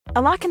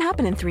A lot can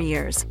happen in 3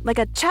 years, like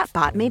a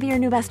chatbot may be your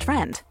new best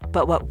friend.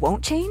 But what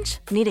won't change?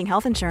 Needing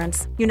health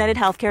insurance. United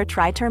Healthcare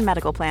Tri-Term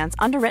Medical Plans,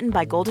 underwritten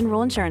by Golden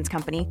Rule Insurance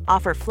Company,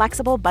 offer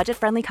flexible,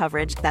 budget-friendly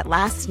coverage that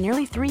lasts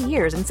nearly 3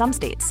 years in some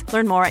states.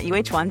 Learn more at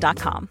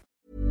uh1.com.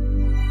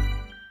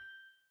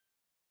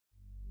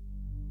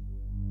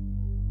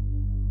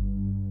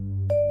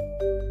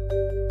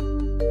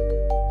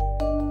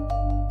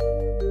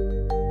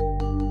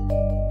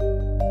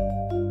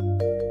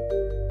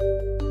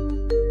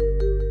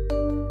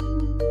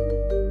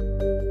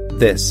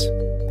 This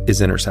is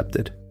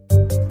Intercepted.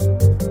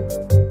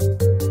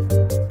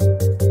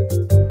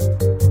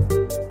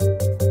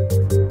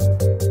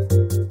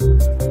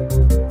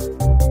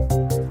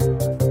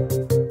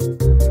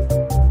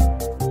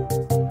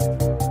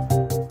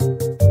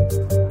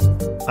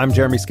 I'm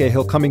Jeremy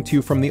Scahill, coming to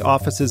you from the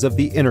offices of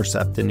The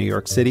Intercept in New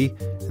York City,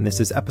 and this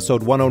is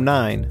episode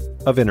 109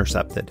 of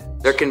Intercepted.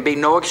 There can be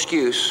no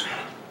excuse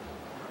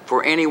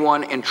for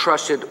anyone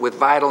entrusted with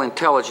vital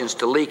intelligence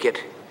to leak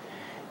it,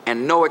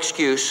 and no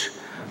excuse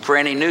for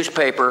any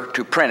newspaper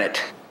to print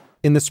it.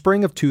 In the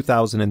spring of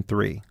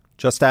 2003,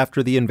 just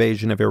after the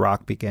invasion of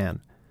Iraq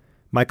began,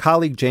 my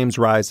colleague James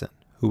Risen,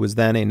 who was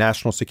then a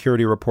national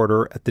security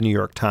reporter at the New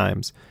York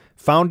Times,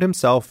 found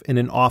himself in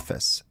an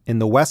office in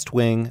the West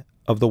Wing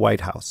of the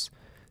White House.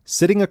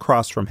 Sitting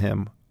across from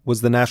him was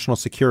the National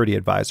Security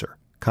Advisor,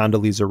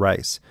 Condoleezza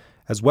Rice,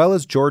 as well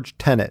as George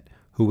Tenet,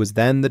 who was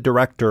then the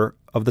director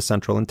of the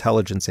Central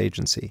Intelligence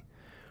Agency.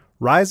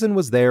 Risen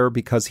was there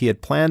because he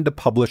had planned to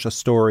publish a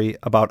story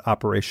about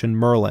Operation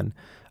Merlin,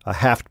 a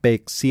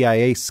half-baked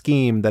CIA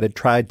scheme that had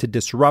tried to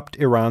disrupt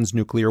Iran's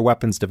nuclear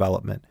weapons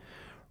development.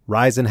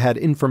 Risen had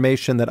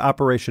information that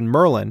Operation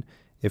Merlin,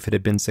 if it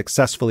had been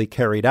successfully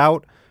carried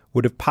out,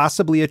 would have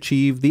possibly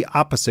achieved the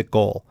opposite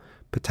goal,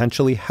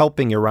 potentially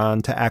helping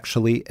Iran to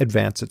actually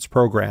advance its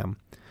program.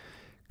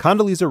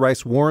 Condoleezza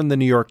Rice warned the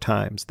New York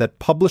Times that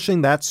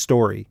publishing that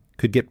story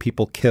could get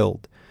people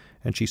killed,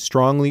 and she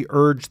strongly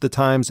urged the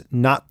Times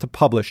not to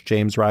publish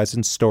James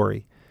Risen's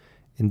story.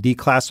 In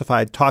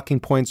declassified talking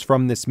points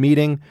from this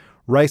meeting,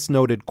 Rice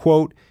noted,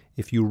 quote,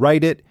 "If you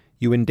write it,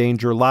 you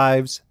endanger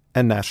lives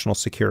and national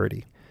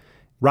security."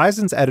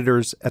 Risen's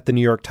editors at the New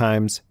York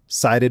Times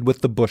sided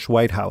with the Bush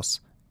White House,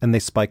 and they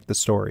spiked the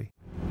story.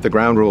 The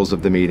ground rules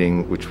of the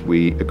meeting, which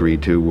we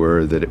agreed to,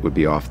 were that it would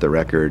be off the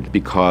record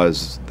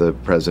because the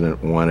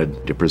president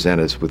wanted to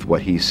present us with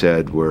what he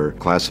said were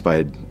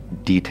classified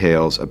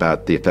details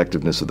about the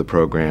effectiveness of the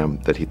program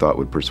that he thought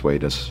would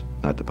persuade us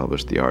not to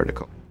publish the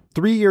article.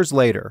 3 years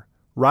later,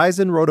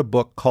 Risen wrote a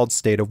book called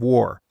State of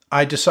War.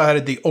 I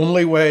decided the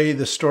only way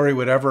the story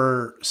would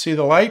ever see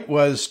the light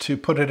was to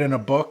put it in a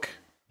book.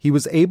 He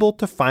was able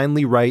to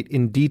finally write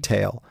in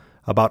detail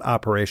about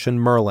Operation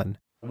Merlin.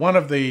 One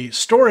of the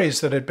stories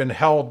that had been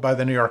held by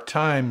the New York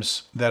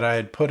Times that I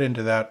had put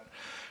into that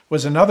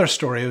was another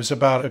story. It was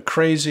about a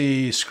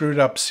crazy,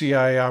 screwed-up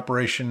CIA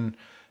operation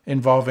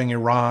involving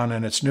Iran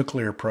and its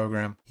nuclear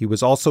program. He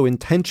was also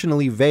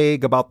intentionally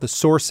vague about the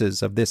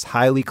sources of this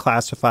highly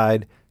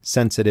classified,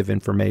 sensitive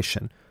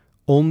information.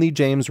 Only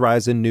James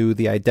Risen knew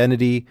the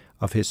identity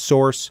of his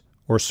source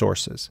or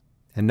sources.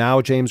 And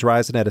now James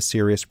Risen had a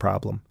serious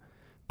problem.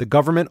 The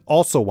government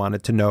also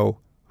wanted to know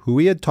who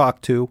he had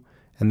talked to,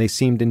 and they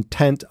seemed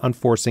intent on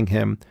forcing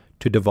him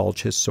to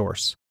divulge his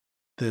source.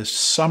 This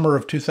summer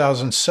of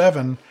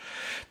 2007,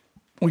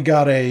 we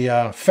got a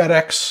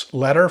FedEx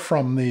letter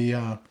from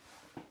the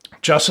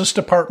Justice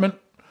Department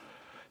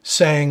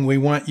saying, we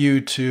want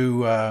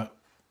to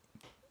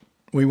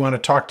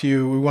talk to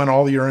you, we want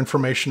all your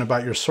information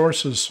about your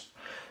sources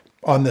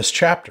on this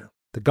chapter.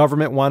 The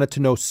government wanted to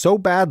know so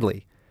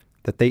badly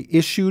that they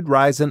issued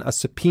Risen a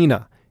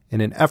subpoena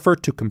in an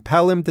effort to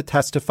compel him to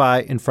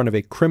testify in front of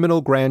a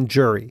criminal grand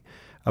jury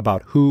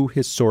about who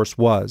his source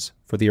was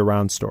for the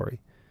Iran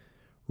story.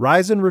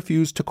 Risen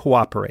refused to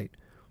cooperate.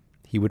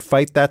 He would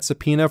fight that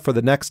subpoena for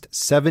the next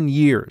 7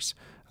 years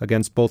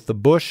against both the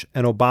Bush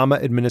and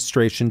Obama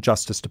administration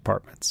Justice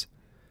Departments.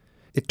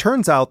 It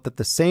turns out that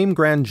the same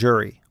grand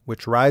jury,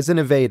 which Risen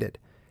evaded,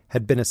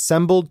 had been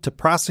assembled to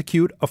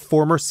prosecute a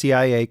former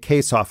CIA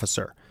case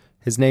officer.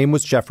 His name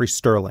was Jeffrey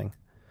Sterling.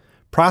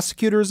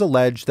 Prosecutors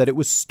alleged that it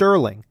was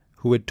Sterling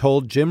who had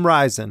told Jim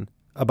Risen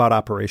about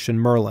Operation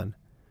Merlin.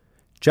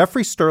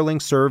 Jeffrey Sterling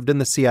served in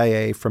the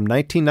CIA from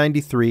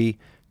 1993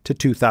 to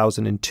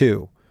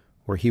 2002,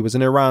 where he was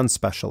an Iran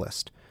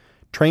specialist.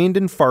 Trained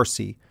in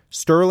Farsi,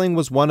 Sterling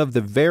was one of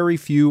the very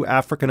few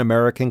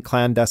African-American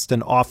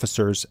clandestine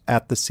officers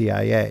at the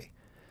CIA.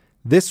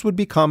 This would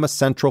become a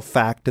central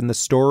fact in the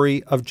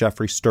story of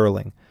Jeffrey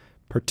Sterling,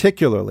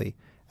 particularly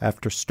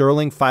after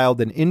Sterling filed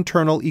an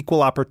internal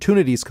equal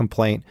opportunities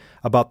complaint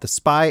about the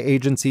spy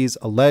agency's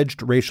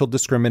alleged racial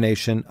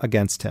discrimination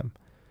against him.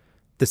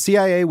 The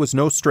CIA was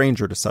no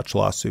stranger to such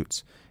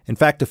lawsuits. In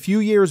fact, a few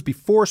years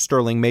before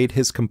Sterling made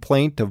his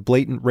complaint of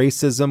blatant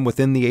racism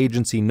within the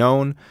agency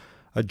known,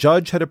 a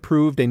judge had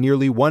approved a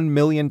nearly $1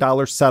 million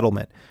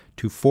settlement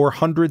to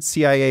 400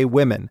 CIA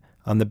women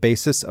on the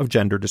basis of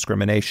gender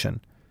discrimination.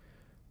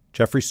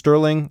 Jeffrey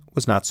Sterling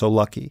was not so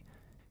lucky.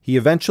 He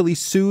eventually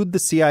sued the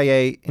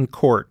CIA in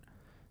court,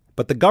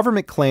 but the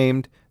government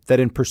claimed that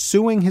in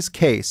pursuing his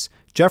case,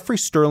 Jeffrey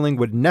Sterling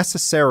would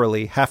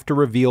necessarily have to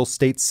reveal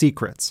state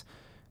secrets,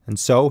 and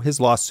so his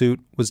lawsuit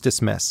was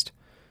dismissed.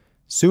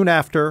 Soon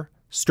after,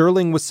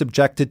 Sterling was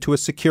subjected to a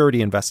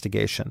security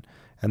investigation,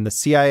 and the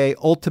CIA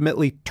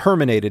ultimately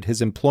terminated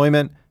his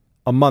employment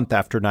a month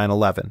after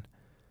 9/11.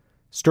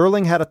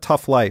 Sterling had a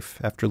tough life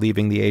after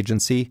leaving the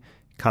agency,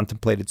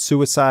 contemplated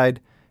suicide,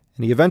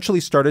 and he eventually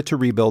started to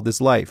rebuild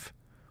his life.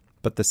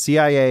 But the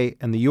CIA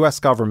and the U.S.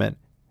 government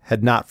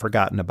had not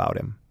forgotten about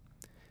him.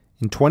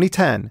 In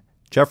 2010,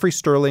 Jeffrey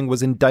Sterling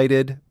was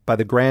indicted by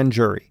the grand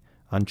jury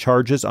on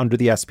charges under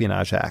the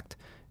Espionage Act,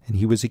 and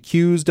he was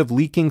accused of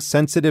leaking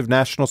sensitive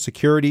national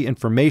security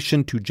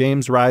information to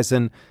James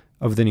Risen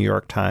of the New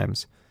York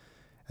Times.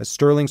 As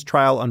Sterling's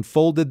trial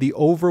unfolded, the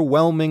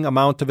overwhelming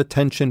amount of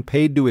attention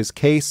paid to his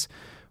case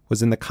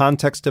was in the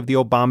context of the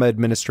Obama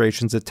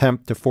administration's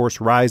attempt to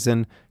force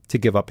Risen to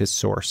give up his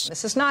source.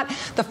 This is not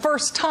the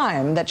first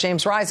time that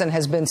James Risen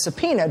has been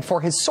subpoenaed for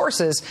his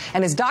sources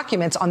and his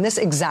documents on this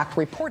exact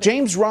report.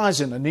 James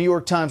Risen, a New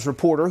York Times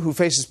reporter who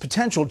faces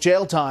potential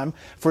jail time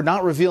for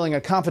not revealing a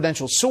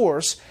confidential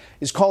source,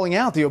 is calling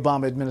out the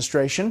Obama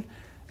administration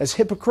as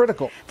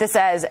hypocritical. This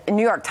as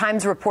New York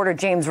Times reporter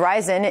James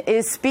Risen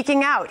is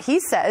speaking out. He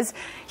says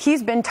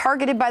he's been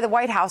targeted by the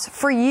White House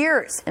for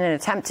years in an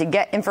attempt to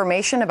get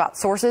information about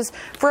sources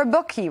for a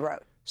book he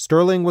wrote.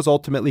 Sterling was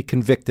ultimately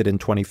convicted in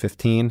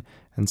 2015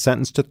 and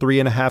sentenced to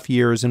 3.5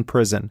 years in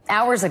prison.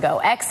 Hours ago,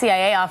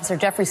 ex-CIA officer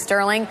Jeffrey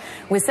Sterling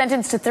was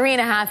sentenced to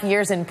 3.5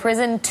 years in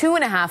prison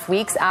 2.5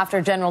 weeks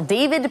after General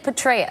David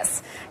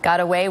Petraeus got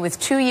away with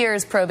 2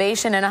 years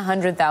probation and a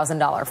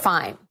 $100,000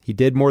 fine. He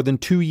did more than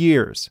 2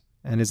 years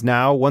and is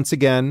now, once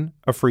again,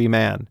 a free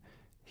man.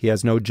 He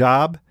has no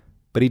job,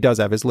 but he does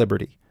have his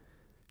liberty.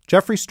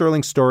 Jeffrey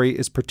Sterling's story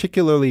is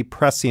particularly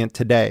prescient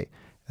today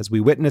as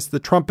we witness the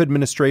Trump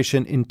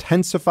administration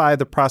intensify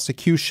the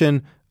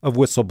prosecution of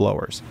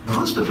whistleblowers.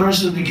 Who's the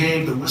person who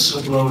gave the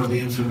whistleblower the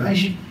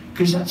information?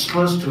 Because that's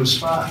close to a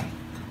spy.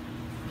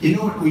 You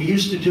know what we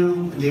used to do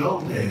in the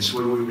old days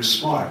when we were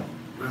smart,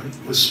 right?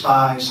 With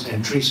spies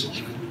and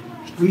treasons.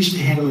 We used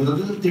to handle it a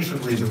little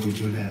differently than we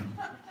do now.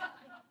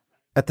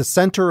 At the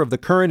center of the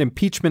current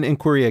impeachment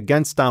inquiry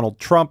against Donald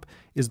Trump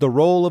is the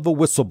role of a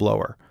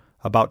whistleblower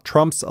about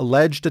Trump's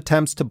alleged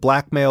attempts to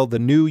blackmail the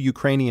new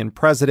Ukrainian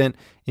president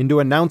into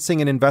announcing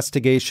an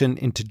investigation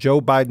into Joe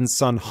Biden's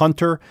son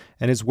Hunter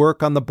and his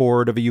work on the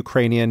board of a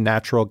Ukrainian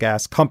natural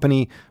gas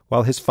company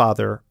while his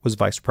father was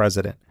vice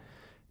president.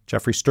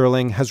 Jeffrey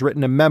Sterling has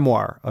written a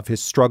memoir of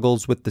his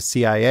struggles with the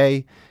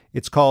CIA.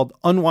 It's called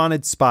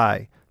Unwanted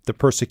Spy: The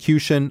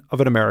Persecution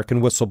of an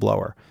American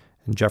Whistleblower.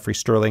 And Jeffrey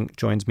Sterling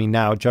joins me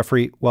now.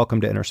 Jeffrey, welcome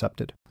to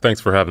Intercepted.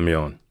 Thanks for having me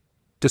on.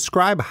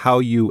 Describe how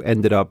you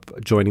ended up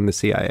joining the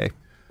CIA.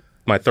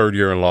 My third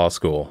year in law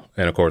school,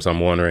 and of course I'm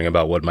wondering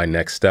about what my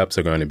next steps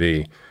are going to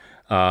be.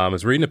 I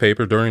was reading the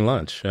paper during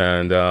lunch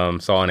and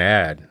saw an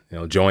ad,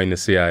 join the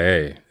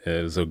CIA.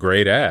 It was a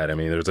great ad. I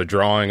mean, there's a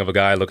drawing of a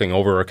guy looking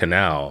over a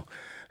canal.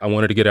 I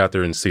wanted to get out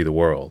there and see the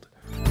world.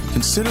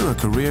 Consider a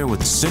career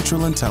with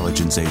Central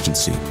Intelligence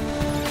Agency.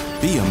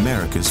 Be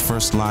America's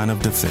first line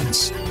of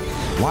defense.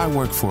 Why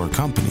work for a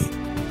company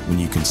when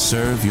you can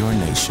serve your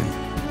nation?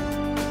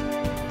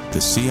 The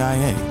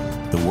CIA,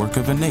 the work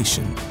of a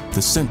nation,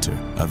 the center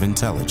of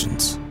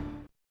intelligence.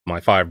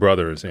 My 5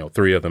 brothers,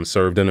 3 of them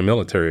served in the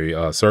military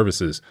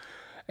services.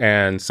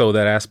 And so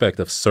that aspect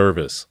of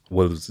service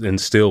was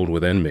instilled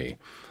within me.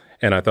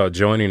 And I thought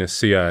joining the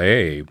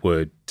CIA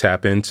would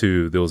tap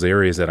into those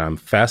areas that I'm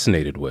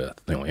fascinated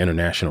with,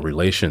 international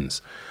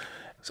relations.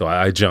 So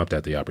I jumped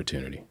at the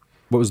opportunity.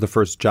 What was the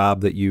first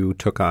job that you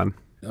took on?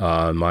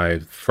 My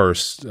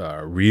first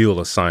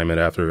real assignment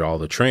after all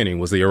the training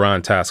was the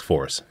Iran Task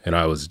Force, and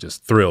I was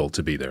just thrilled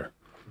to be there.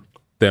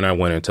 Then I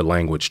went into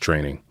language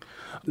training,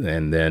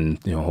 and then,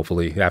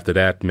 hopefully after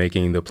that,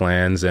 making the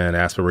plans and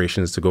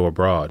aspirations to go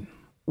abroad.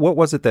 What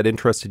was it that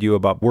interested you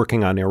about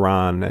working on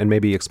Iran, and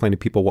maybe explain to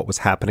people what was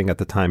happening at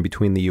the time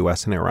between the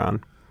U.S. and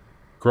Iran?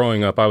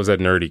 Growing up, I was that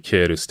nerdy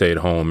kid who stayed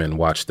home and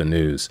watched the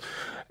news.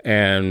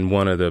 And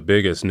one of the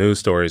biggest news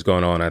stories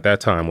going on at that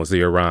time was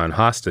the Iran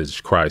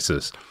hostage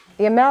crisis.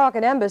 The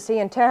American embassy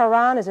in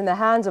Tehran is in the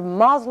hands of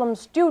Muslim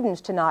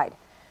students tonight.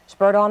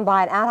 Spurred on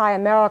by an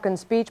anti-American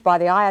speech by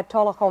the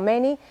Ayatollah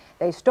Khomeini,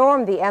 they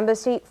stormed the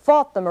embassy,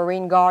 fought the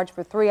Marine Guards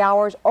for 3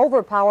 hours,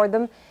 overpowered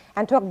them,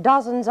 and took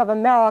dozens of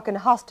American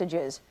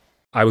hostages.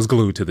 I was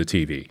glued to the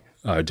TV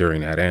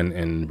during that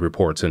and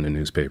reports in the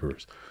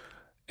newspapers.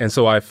 And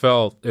so I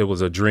felt it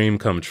was a dream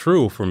come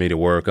true for me to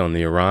work on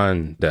the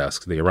Iran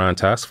desk, the Iran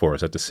Task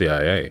Force at the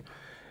CIA.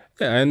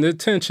 Yeah, and the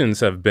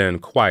tensions have been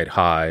quite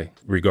high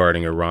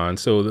regarding Iran,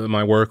 so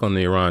my work on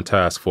the Iran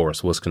Task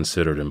Force was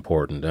considered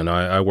important. And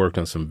I worked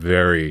on some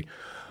very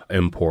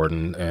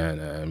important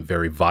and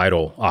very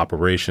vital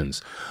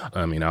operations.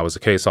 I mean, I was a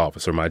case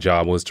officer. My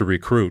job was to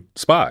recruit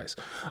spies.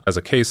 As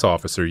a case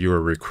officer, you're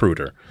a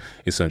recruiter.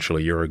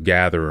 Essentially, you're a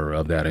gatherer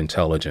of that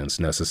intelligence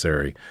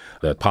necessary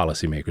that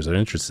policymakers are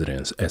interested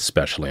in,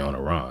 especially on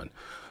Iran.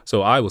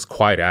 So I was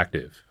quite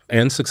active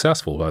and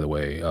successful, by the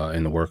way,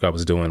 in the work I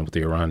was doing with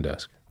the Iran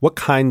desk. What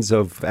kinds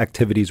of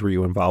activities were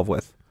you involved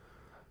with?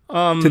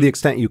 To the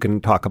extent you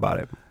can talk about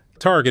it.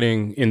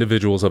 Targeting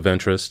individuals of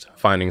interest,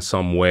 finding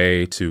some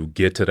way to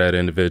get to that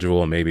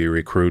individual and maybe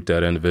recruit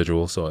that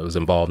individual. So I was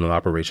involved in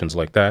operations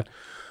like that.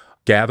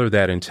 Gather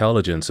that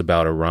intelligence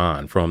about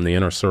Iran from the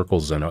inner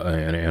circles in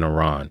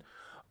Iran.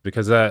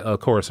 Because that, of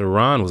course,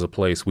 Iran was a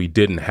place we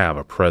didn't have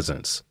a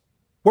presence.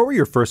 What were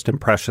your first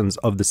impressions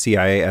of the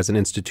CIA as an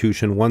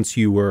institution once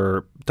you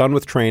were done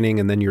with training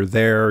and then you're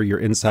there, you're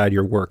inside,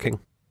 you're working?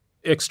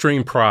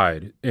 Extreme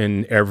pride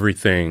in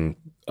everything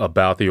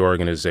about the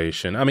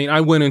organization. I mean, I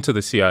went into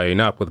the CIA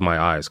not with my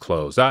eyes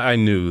closed. I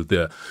knew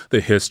the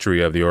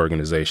history of the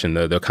organization,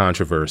 the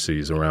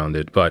controversies around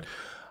it, but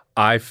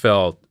I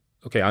felt,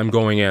 okay, I'm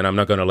going in, I'm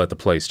not going to let the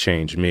place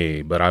change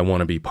me, but I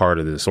want to be part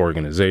of this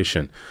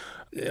organization.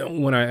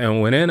 When I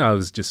went in, I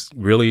was just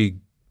really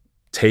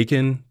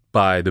taken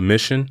by the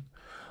mission.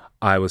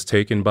 I was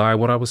taken by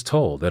what I was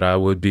told, that I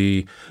would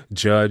be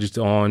judged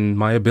on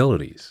my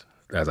abilities.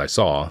 As I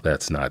saw,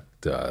 that's not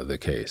the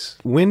case.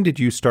 When did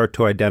you start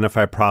to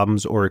identify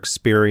problems or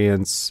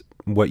experience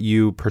what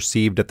you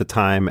perceived at the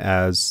time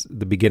as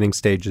the beginning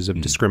stages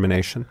of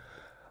discrimination?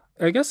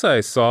 I guess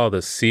I saw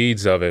the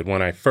seeds of it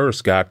when I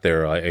first got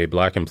there. A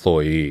black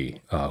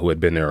employee who had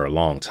been there a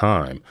long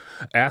time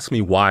asked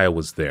me why I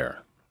was there.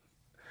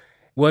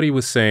 What he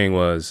was saying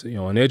was,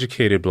 an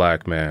educated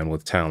black man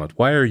with talent,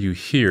 why are you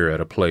here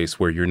at a place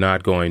where you're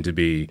not going to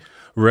be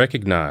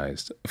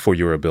recognized for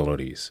your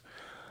abilities?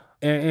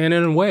 And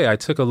in a way, I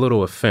took a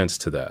little offense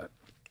to that.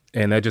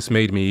 And that just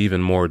made me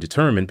even more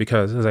determined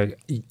because I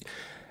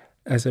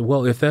said,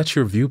 well, if that's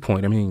your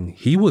viewpoint, I mean,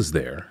 he was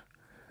there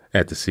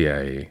at the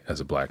CIA as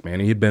a black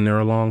man. He had been there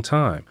a long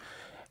time.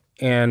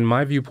 And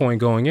my viewpoint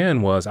going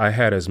in was I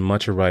had as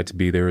much a right to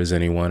be there as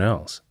anyone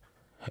else.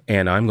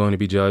 And I'm going to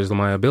be judged on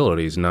my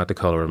abilities, not the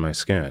color of my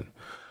skin.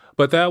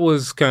 But that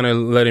was kind of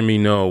letting me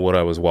know what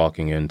I was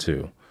walking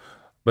into.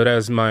 But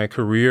as my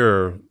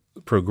career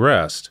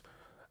progressed,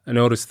 I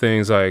noticed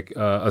things like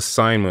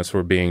assignments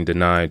were being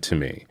denied to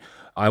me.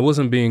 I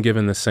wasn't being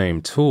given the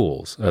same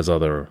tools as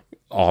other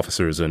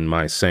officers in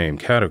my same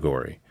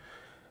category.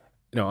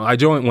 When I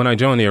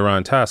joined the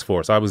Iran task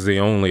force, I was the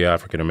only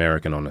African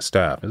American on the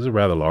staff. It was a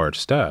rather large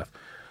staff.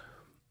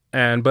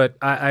 But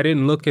I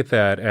didn't look at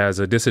that as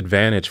a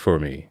disadvantage for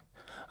me.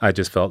 I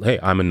just felt, hey,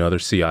 I'm another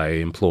CIA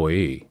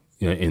employee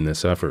in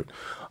this effort.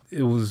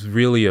 It was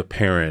really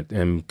apparent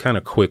and kind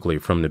of quickly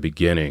from the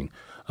beginning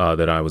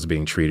that I was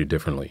being treated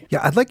differently. Yeah,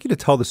 I'd like you to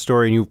tell the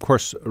story, and you, of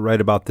course, write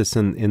about this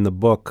in the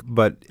book,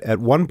 but at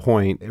one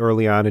point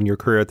early on in your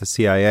career at the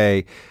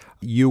CIA,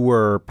 you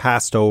were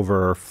passed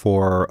over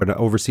for an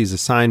overseas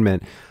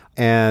assignment,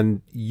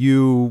 and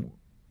you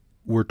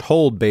were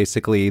told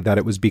basically that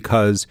it was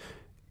because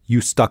you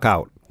stuck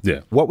out.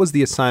 Yeah. What was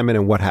the assignment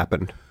and what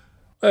happened?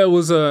 It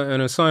was an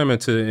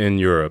assignment in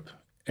Europe.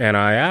 And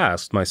I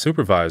asked my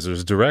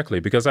supervisors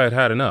directly because I had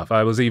had enough.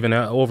 I was even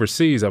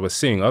overseas. I was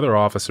seeing other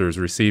officers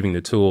receiving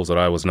the tools that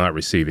I was not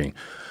receiving,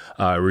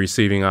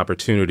 receiving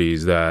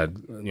opportunities that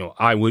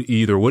I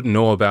wouldn't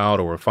know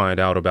about or find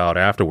out about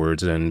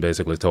afterwards, and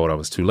basically told I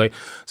was too late.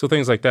 So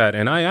things like that.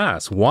 And I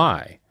asked,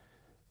 why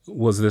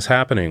was this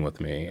happening with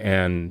me?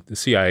 And the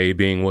CIA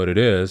being what it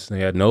is, they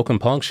had no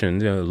compunction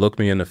to look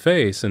me in the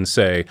face and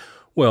say,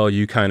 well,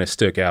 you kind of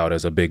stick out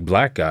as a big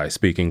black guy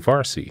speaking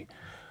Farsi.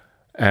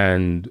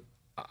 And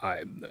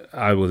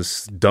I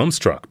was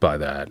dumbstruck by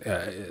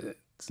that.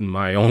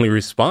 My only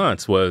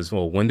response was,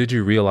 well, when did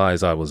you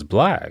realize I was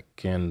black?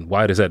 And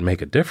why does that make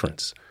a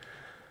difference?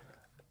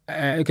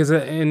 And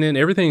then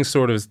everything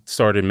sort of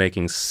started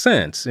making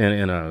sense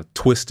in a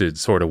twisted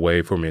sort of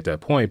way for me at that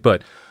point.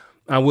 But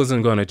I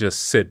wasn't going to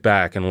just sit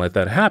back and let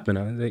that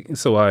happen.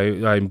 So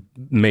I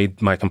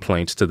made my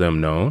complaints to them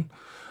known.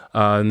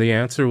 And the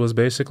answer was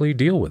basically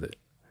deal with it.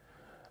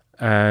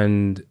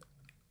 And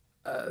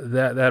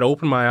that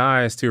opened my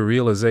eyes to a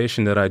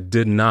realization that I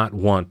did not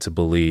want to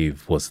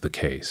believe was the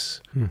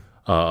case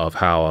of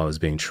how I was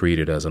being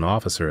treated as an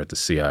officer at the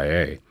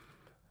CIA.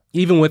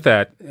 Even with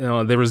that,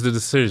 there was the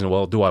decision,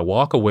 well, do I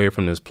walk away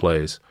from this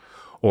place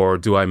or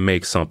do I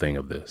make something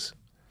of this?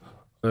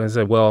 I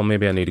said, well,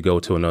 maybe I need to go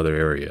to another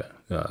area,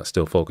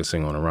 still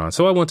focusing on Iran.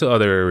 So I went to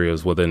other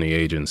areas within the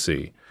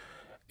agency,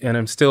 and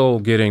I'm still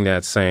getting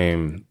that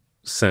same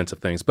sense of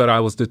things. But I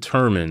was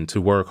determined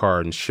to work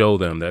hard and show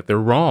them that they're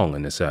wrong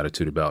in this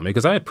attitude about me,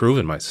 because I had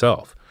proven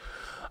myself.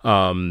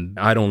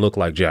 I don't look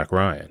like Jack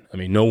Ryan. I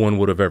mean, no one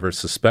would have ever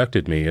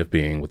suspected me of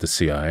being with the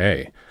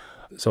CIA.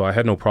 So I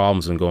had no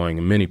problems in going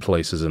in many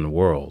places in the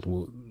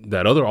world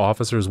that other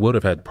officers would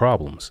have had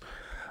problems.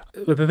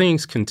 But the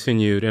things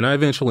continued, and I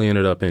eventually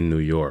ended up in New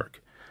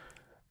York.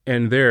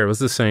 And there it was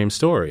the same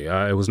story.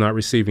 I was not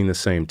receiving the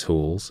same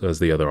tools as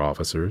the other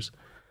officers,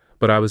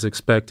 but I was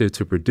expected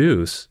to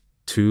produce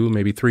 2,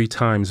 maybe 3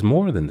 times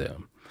more than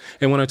them.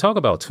 And when I talk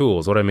about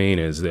tools, what I mean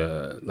is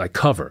like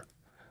cover,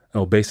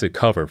 basic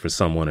cover for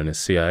someone in the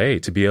CIA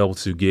to be able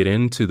to get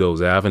into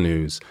those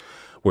avenues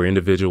where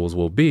individuals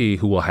will be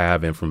who will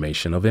have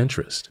information of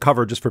interest.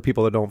 Cover, just for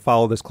people that don't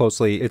follow this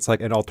closely, it's like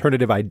an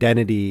alternative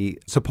identity,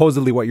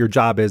 supposedly what your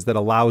job is, that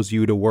allows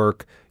you to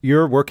work.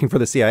 You're working for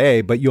the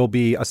CIA, but you'll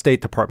be a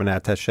State Department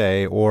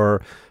attaché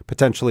or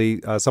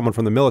potentially someone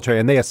from the military,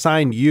 and they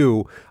assign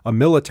you a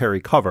military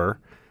cover.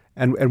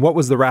 And what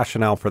was the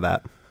rationale for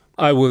that?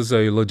 I was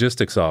a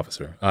logistics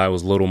officer. I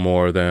was little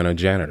more than a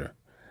janitor.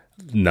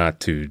 Not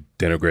to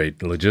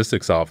denigrate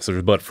logistics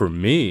officers, but for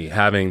me,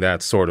 having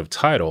that sort of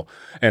title,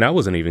 and I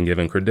wasn't even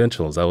given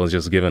credentials. I was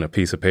just given a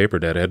piece of paper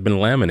that had been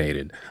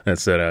laminated that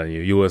said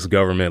U.S.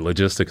 government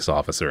logistics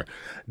officer,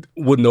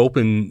 wouldn't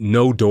open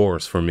no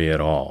doors for me at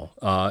all.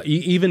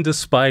 Even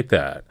despite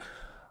that,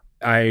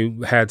 I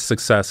had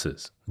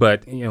successes.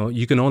 But,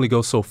 you can only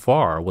go so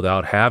far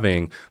without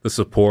having the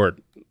support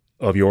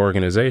of your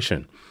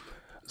organization.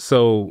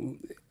 So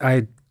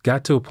I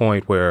got to a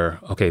point where,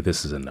 okay,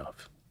 this is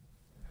enough.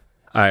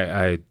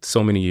 I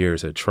so many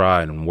years had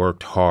tried and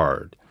worked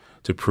hard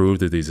to prove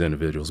to these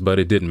individuals, but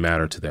it didn't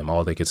matter to them.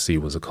 All they could see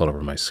was the color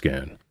of my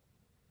skin.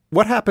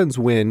 What happens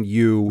when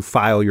you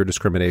file your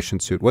discrimination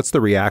suit? What's the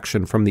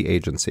reaction from the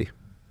agency?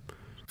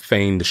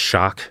 Feigned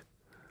shock.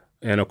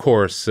 And of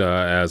course,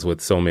 as with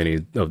so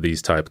many of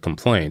these type of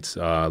complaints,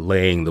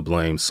 laying the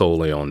blame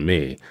solely on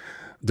me.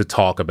 To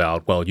talk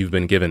about, well, you've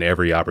been given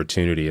every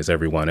opportunity as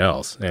everyone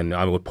else. And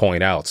I would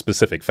point out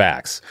specific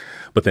facts,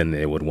 but then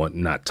they would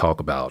not talk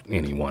about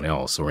anyone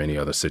else or any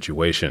other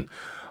situation.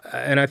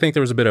 And I think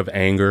there was a bit of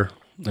anger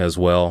as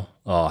well.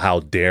 How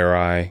dare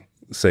I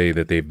say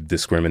that they've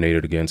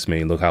discriminated against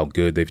me? Look how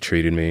good they've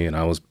treated me. And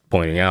I was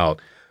pointing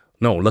out,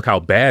 no, look how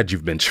bad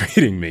you've been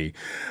treating me.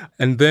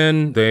 And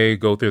then they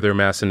go through their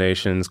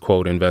machinations,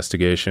 quote,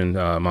 investigation.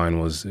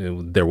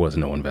 There was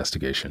no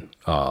investigation,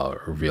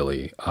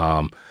 really.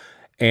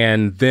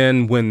 And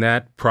then when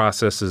that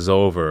process is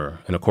over,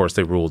 and of course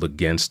they ruled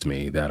against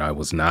me that I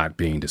was not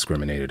being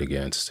discriminated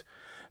against,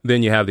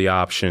 then you have the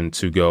option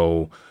to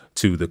go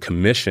to the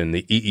commission,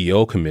 the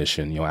EEO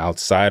commission,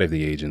 outside of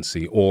the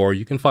agency, or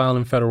you can file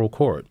in federal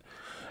court.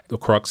 The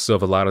crux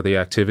of a lot of the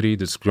activity,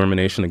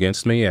 discrimination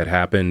against me, had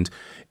happened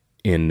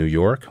in New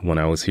York when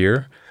I was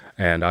here,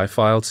 and I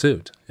filed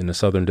suit in the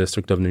Southern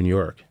District of New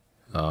York.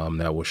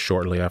 That was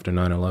shortly after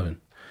 9/11.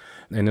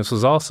 And this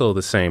was also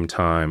the same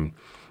time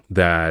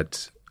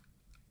that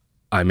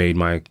I made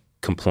my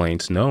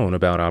complaints known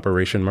about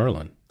Operation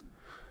Merlin.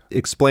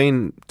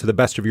 Explain to the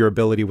best of your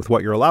ability with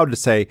what you're allowed to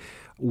say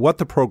what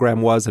the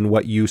program was and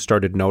what you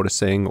started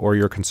noticing or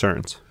your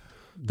concerns.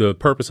 The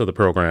purpose of the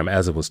program,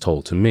 as it was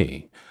told to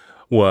me,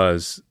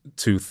 was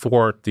to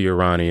thwart the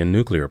Iranian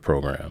nuclear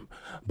program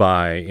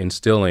by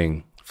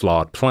instilling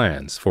flawed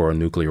plans for a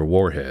nuclear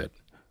warhead.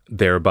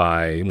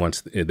 Thereby,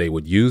 once they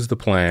would use the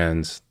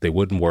plans, they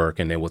wouldn't work,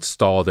 and they would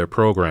stall their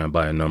program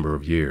by a number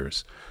of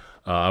years.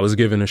 I was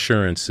given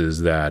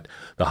assurances that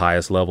the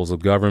highest levels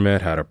of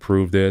government had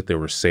approved it. There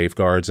were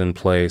safeguards in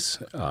place.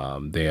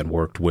 They had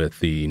worked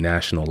with the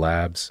national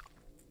labs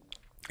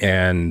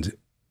and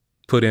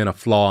put in a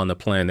flaw in the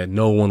plan that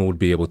no one would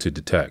be able to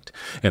detect.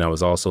 And I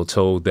was also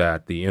told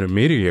that the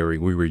intermediary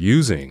we were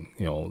using,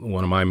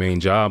 one of my main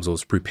jobs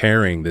was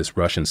preparing this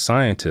Russian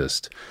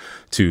scientist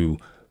to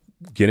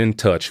get in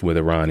touch with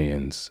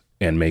Iranians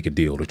and make a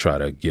deal to try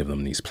to give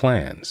them these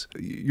plans.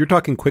 You're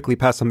talking quickly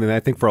past something that I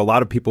think for a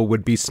lot of people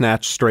would be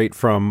snatched straight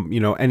from,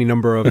 any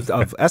number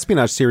of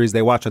espionage series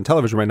they watch on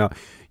television right now.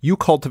 You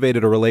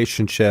cultivated a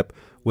relationship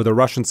with a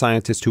Russian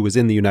scientist who was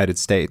in the United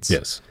States.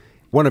 Yes.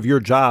 One of your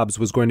jobs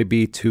was going to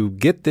be to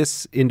get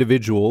this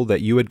individual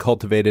that you had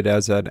cultivated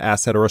as an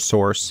asset or a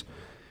source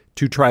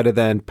to try to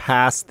then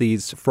pass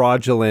these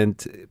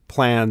fraudulent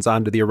plans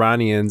onto the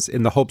Iranians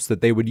in the hopes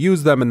that they would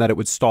use them and that it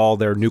would stall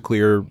their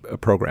nuclear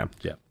program.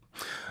 Yeah.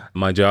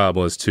 My job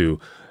was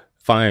to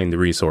find the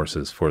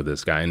resources for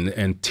this guy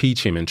and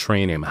teach him and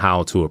train him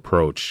how to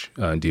approach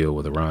and deal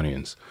with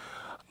Iranians.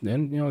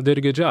 And, did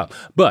a good job.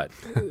 But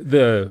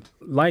the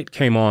light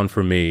came on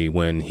for me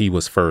when he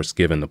was first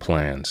given the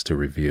plans to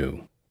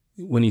review.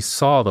 When he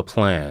saw the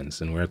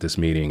plans, and we're at this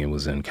meeting, it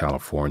was in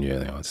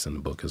California, it's in the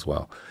book as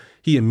well,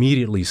 he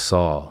immediately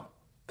saw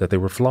that they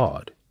were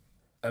flawed.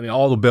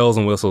 All the bells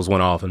and whistles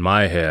went off in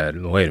my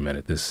head. Wait a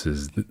minute,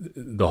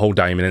 the whole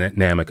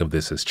dynamic of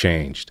this has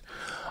changed.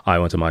 I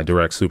went to my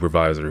direct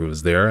supervisor who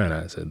was there, and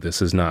I said,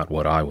 this is not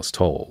what I was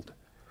told.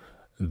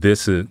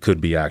 This could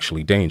be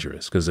actually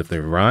dangerous, because if the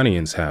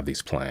Iranians have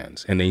these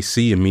plans and they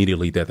see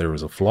immediately that there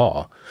is a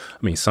flaw,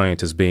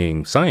 scientists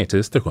being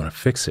scientists, they're going to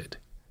fix it,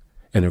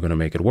 and they're going to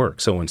make it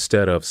work. So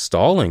instead of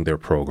stalling their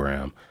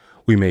program,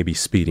 we may be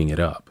speeding it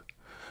up.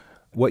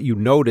 What you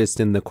noticed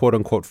in the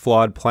quote-unquote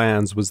flawed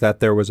plans was that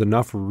there was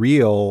enough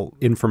real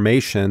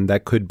information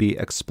that could be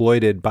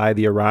exploited by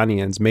the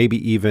Iranians, maybe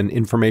even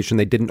information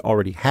they didn't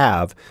already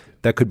have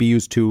that could be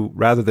used to,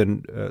 rather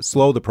than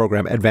slow the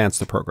program, advance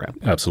the program.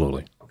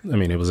 Absolutely.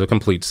 It was a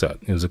complete set.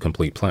 It was a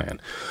complete plan.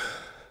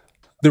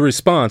 The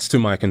response to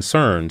my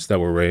concerns that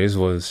were raised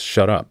was,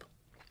 shut up.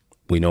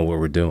 We know what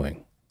we're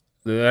doing.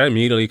 That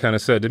immediately kind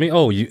of said to me,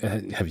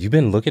 have you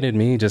been looking at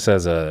me just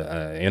as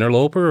an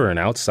interloper or an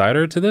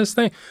outsider to this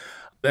thing?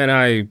 And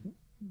I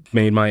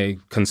made my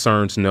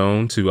concerns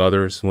known to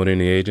others within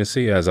the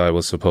agency, as I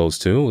was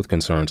supposed to, with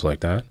concerns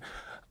like that.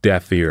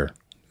 Deaf ear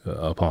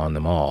upon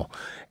them all.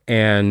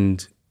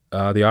 And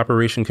the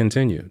operation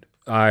continued.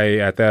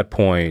 At that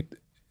point,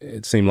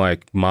 it seemed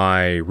like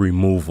my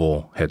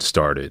removal had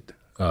started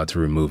to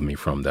remove me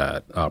from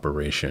that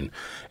operation.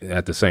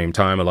 At the same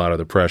time, a lot of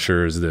the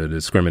pressures, the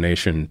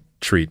discrimination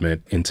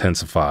treatment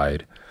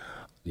intensified,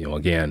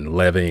 again,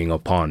 levying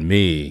upon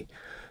me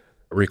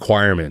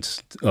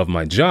requirements of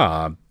my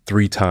job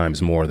 3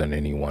 times more than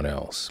anyone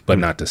else, but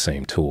not the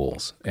same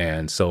tools.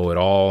 And so it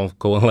all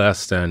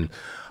coalesced, and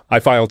I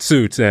filed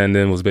suit and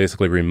then was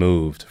basically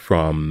removed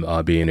from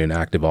being an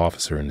active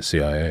officer in the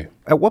CIA.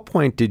 At what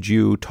point did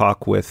you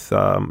talk with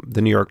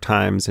the New York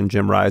Times and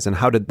Jim Risen?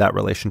 How did that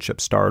relationship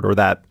start, or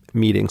that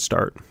meeting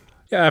start?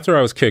 Yeah, after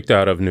I was kicked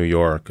out of New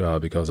York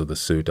because of the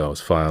suit I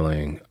was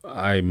filing,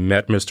 I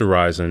met Mr.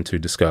 Risen to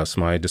discuss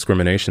my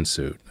discrimination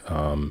suit.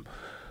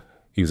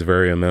 He was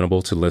very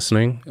amenable to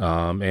listening,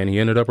 and he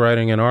ended up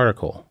writing an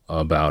article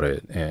about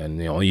it.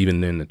 And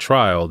even in the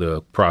trial,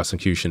 the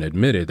prosecution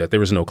admitted that there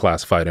was no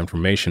classified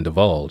information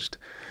divulged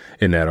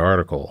in that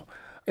article.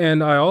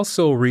 And I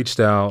also reached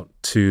out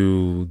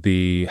to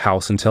the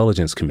House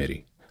Intelligence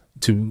Committee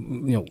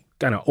to,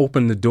 kind of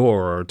open the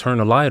door or turn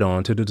the light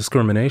on to the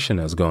discrimination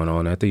that's going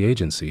on at the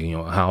agency,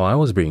 how I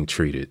was being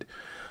treated.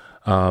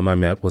 I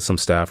met with some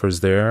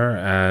staffers there,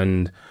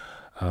 and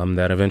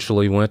that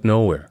eventually went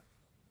nowhere.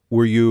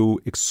 Were you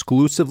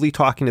exclusively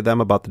talking to them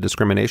about the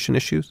discrimination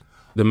issues?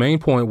 The main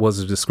point was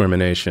the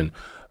discrimination.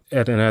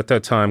 And at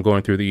that time,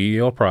 going through the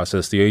EEO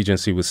process, the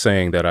agency was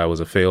saying that I was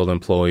a failed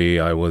employee.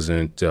 I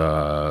wasn't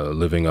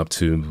living up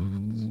to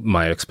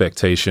my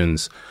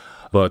expectations.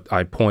 But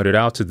I pointed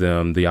out to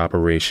them the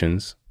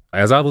operations,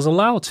 as I was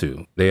allowed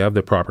to. They have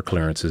the proper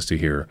clearances to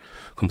hear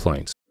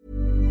complaints.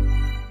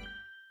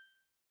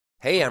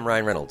 Hey, I'm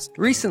Ryan Reynolds.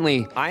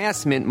 Recently, I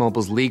asked Mint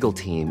Mobile's legal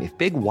team if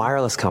big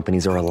wireless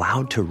companies are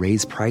allowed to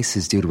raise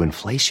prices due to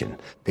inflation.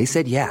 They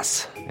said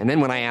yes. And then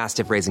when I asked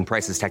if raising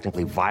prices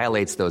technically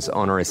violates those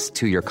onerous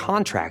 2-year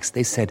contracts,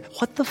 they said,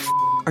 "What the f***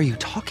 are you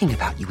talking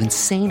about, you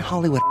insane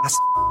Hollywood ass?"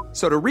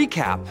 So to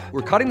recap,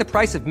 we're cutting the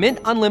price of Mint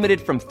Unlimited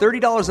from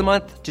 $30 a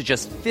month to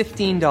just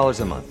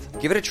 $15 a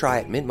month. Give it a try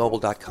at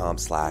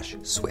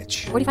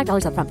mintmobile.com/switch.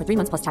 $45 up front for 3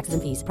 months plus taxes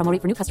and fees. Promo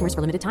rate for new customers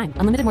for limited time.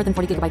 Unlimited more than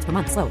 40 gigabytes per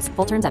month. Slows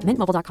full terms at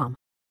mintmobile.com.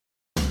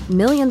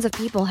 Millions of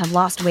people have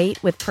lost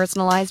weight with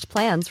personalized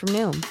plans from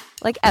Noom.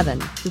 Like Evan,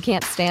 who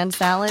can't stand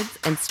salads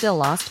and still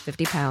lost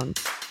 50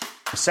 pounds.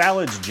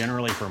 Salads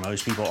generally for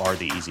most people are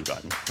the easy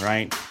button,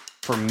 right?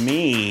 For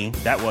me,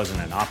 that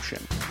wasn't an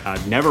option.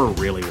 I never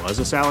really was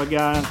a salad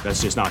guy.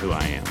 That's just not who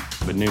I am.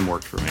 But Noom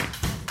worked for me.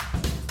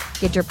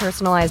 Get your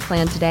personalized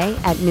plan today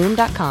at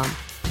Noom.com.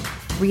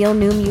 Real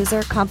Noom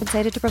user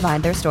compensated to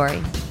provide their story.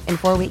 In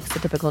 4 weeks, the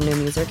typical Noom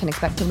user can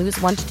expect to lose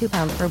 1 to 2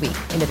 pounds per week.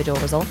 Individual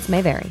results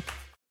may vary.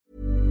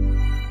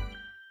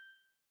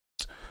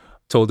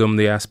 Told them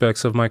the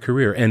aspects of my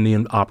career and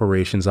the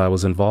operations I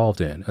was involved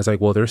in. I was like,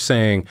 well, they're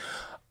saying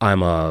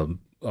I'm a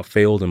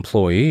failed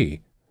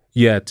employee,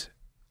 yet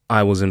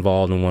I was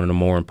involved in one of the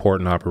more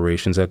important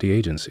operations at the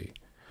agency.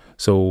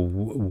 So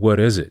what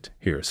is it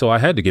here? So I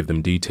had to give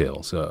them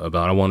details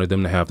about, I wanted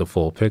them to have the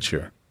full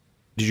picture.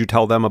 Did you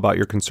tell them about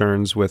your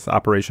concerns with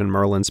Operation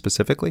Merlin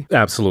specifically?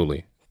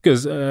 Absolutely.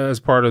 Because as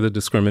part of the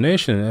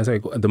discrimination, as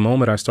the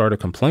moment I started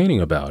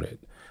complaining about it,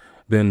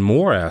 then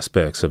more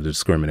aspects of the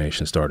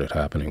discrimination started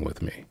happening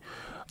with me.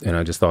 And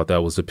I just thought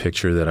that was the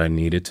picture that I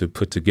needed to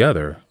put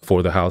together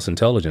for the House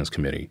Intelligence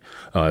Committee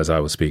as I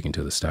was speaking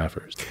to the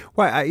staffers.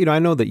 Well, I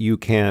know that you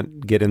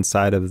can't get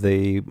inside of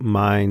the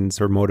minds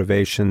or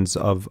motivations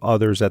of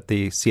others at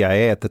the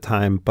CIA at the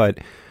time, but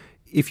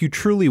if you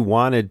truly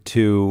wanted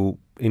to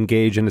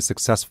engage in a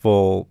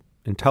successful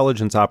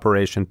intelligence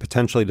operation,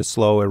 potentially to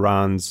slow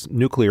Iran's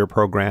nuclear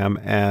program,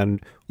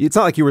 and it's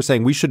not like you were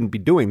saying we shouldn't be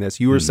doing this.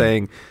 You were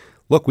saying,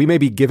 look, we may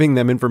be giving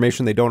them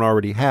information they don't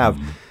already have.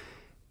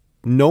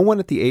 No one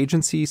at the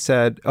agency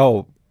said,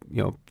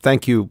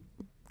 thank you,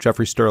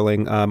 Jeffrey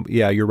Sterling.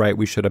 Yeah, you're right.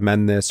 We should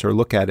amend this or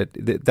look at it.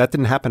 That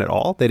didn't happen at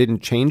all? They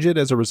didn't change it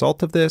as a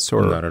result of this?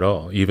 Or not at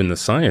all. Even the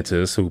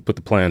scientists who put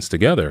the plans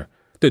together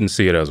didn't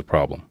see it as a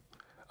problem.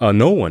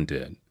 No one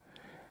did.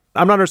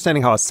 I'm not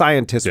understanding how a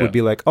scientist would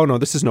be like, oh, no,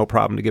 this is no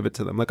problem to give it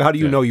to them. Like, how do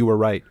you know you were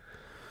right?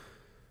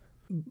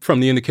 From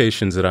the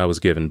indications that I was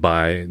given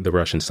by the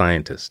Russian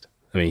scientist.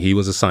 I mean, he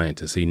was a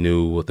scientist. He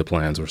knew what the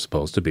plans were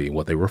supposed to be,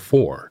 what they were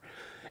for.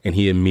 And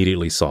he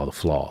immediately saw the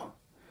flaw.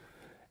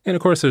 And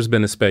of course, there's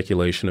been a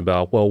speculation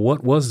about, well,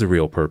 what was the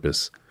real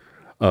purpose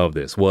of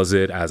this? Was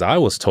it, as I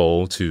was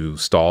told, to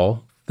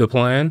stall the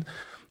plan,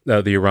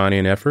 the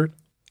Iranian effort?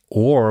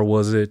 Or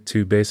was it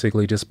to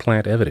basically just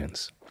plant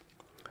evidence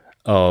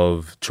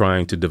of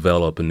trying to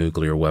develop a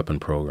nuclear weapon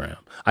program?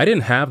 I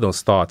didn't have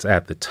those thoughts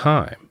at the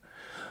time.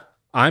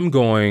 I'm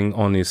going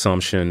on the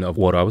assumption of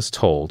what I was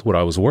told, what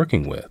I was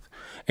working with.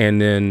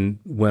 And then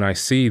when I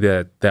see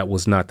that that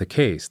was not the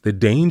case, the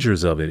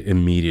dangers of it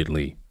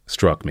immediately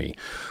struck me.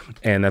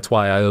 And that's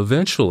why I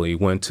eventually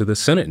went to the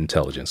Senate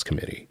Intelligence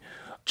Committee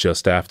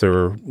just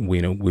after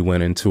we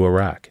went into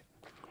Iraq.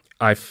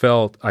 I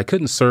felt I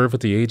couldn't serve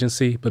with the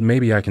agency, but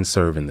maybe I can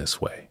serve in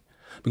this way.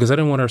 Because I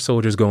didn't want our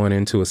soldiers going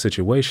into a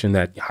situation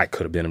that I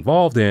could have been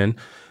involved in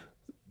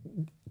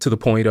to the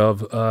point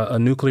of a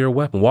nuclear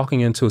weapon,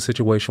 walking into a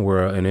situation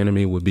where an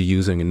enemy would be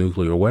using a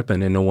nuclear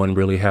weapon and no one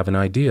really have an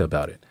idea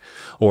about it.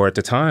 Or at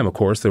the time, of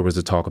course, there was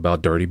a talk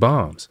about dirty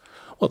bombs.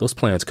 Well, those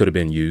plans could have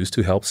been used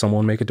to help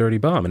someone make a dirty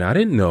bomb. And I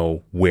didn't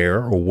know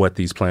where or what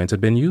these plans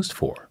had been used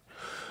for.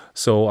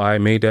 So I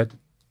made that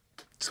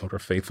sort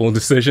of fateful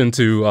decision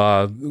to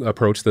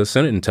approach the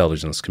Senate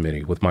Intelligence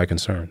Committee with my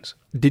concerns.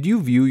 Did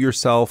you view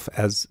yourself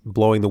as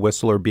blowing the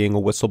whistle or being a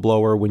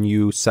whistleblower when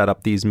you set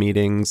up these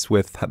meetings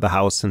with the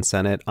House and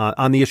Senate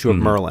on the issue of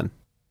Merlin?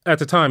 At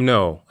the time,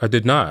 no, I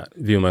did not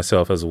view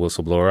myself as a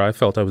whistleblower. I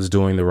felt I was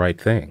doing the right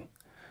thing.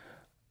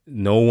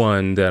 No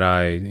one that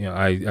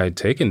I'd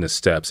taken the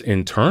steps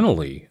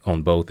internally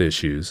on both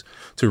issues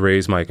to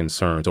raise my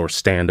concerns or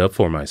stand up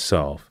for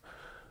myself.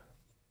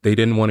 They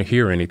didn't want to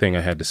hear anything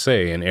I had to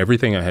say, and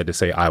everything I had to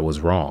say, I was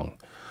wrong.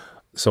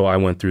 So I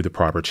went through the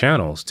proper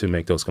channels to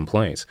make those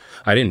complaints.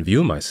 I didn't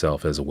view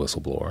myself as a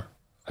whistleblower.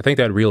 I think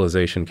that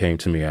realization came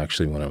to me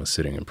actually when I was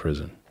sitting in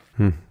prison.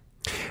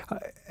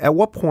 At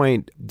what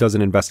point does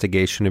an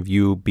investigation of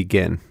you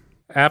begin?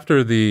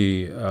 After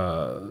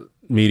the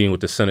meeting with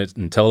the Senate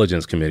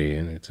Intelligence Committee,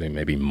 and it's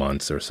maybe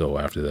months or so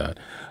after that,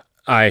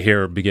 I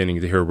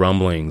beginning to hear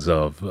rumblings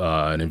of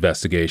an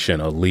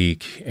investigation, a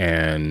leak,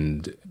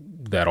 and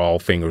that all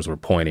fingers were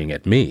pointing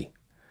at me.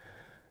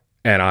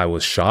 And I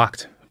was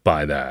shocked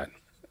by that.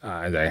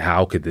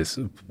 How could this,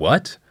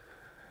 what?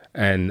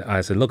 And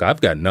I said, look, I've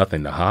got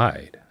nothing to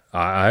hide.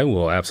 I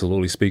will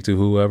absolutely speak to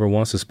whoever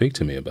wants to speak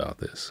to me about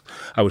this.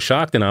 I was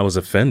shocked and I was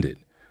offended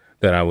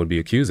that I would be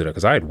accused of that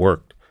because I had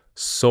worked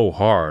so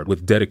hard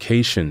with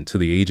dedication to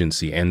the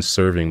agency and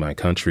serving my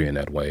country in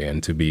that way,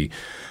 and to be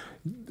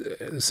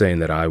saying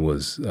that I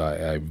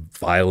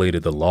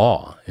violated the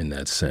law in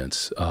that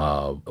sense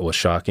was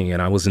shocking,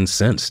 and I was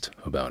incensed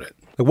about it.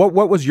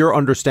 What was your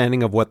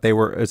understanding of what they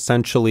were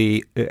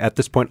essentially, at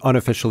this point,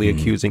 unofficially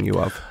accusing you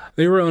of?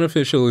 They were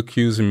unofficially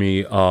accusing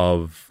me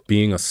of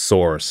being a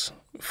source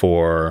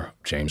for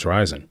James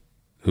Risen,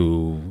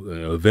 who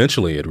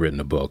eventually had written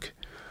a book,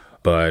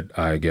 but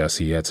I guess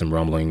he had some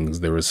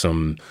rumblings. There was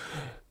some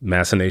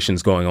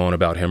machinations going on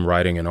about him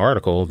writing an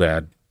article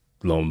that,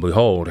 lo and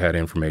behold, had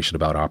information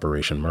about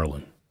Operation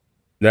Merlin.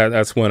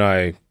 That's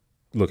when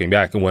looking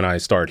back, when I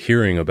start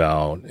hearing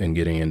about and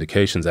getting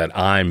indications that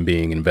I'm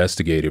being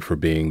investigated for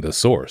being the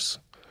source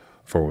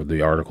for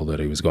the article that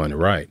he was going to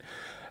write.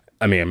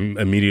 I mean,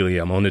 immediately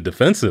I'm on the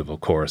defensive, of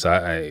course.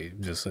 I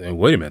just,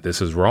 wait a minute,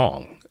 this is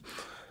wrong.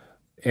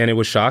 And it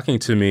was shocking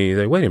to me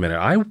that, wait a minute,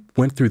 I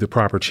went through the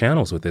proper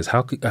channels with this.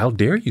 How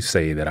dare you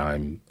say that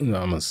I'm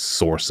a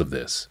source of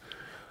this?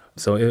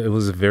 So it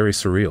was a very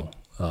surreal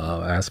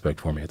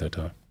aspect for me at that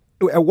time.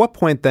 At what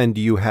point then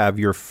do you have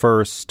your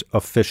first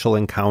official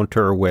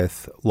encounter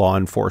with law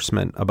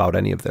enforcement about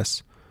any of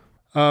this?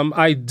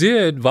 I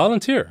did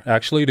volunteer,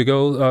 actually, to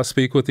go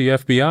speak with the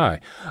FBI.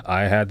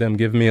 I had them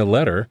give me a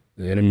letter,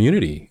 an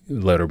immunity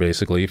letter,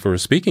 basically, for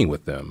speaking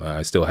with them.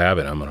 I still have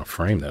it. I'm going to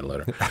frame that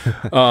letter.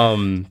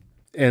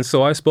 And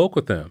so I spoke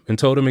with them and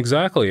told them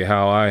exactly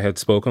how I had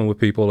spoken with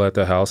people at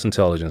the House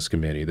Intelligence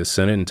Committee, the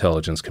Senate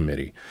Intelligence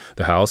Committee.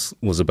 The House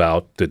was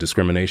about the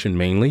discrimination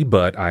mainly,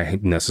 but I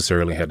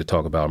necessarily had to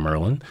talk about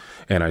Merlin,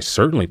 and I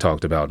certainly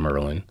talked about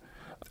Merlin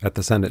at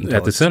the Senate.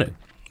 At the Senate.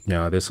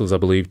 Now, this was, I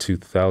believe,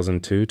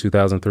 2002,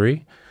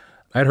 2003.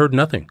 I had heard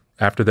nothing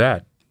after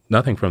that,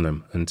 nothing from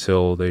them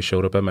until they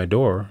showed up at my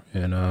door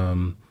in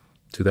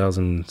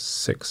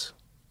 2006.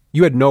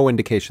 You had no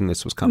indication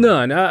this was coming?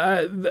 None.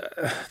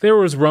 There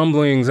was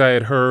rumblings I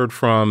had heard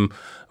from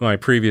my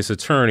previous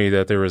attorney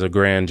that there was a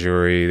grand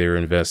jury they were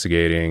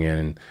investigating,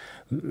 and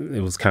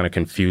it was kind of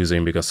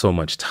confusing because so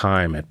much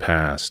time had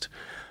passed.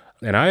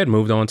 And I had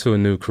moved on to a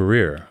new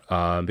career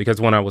because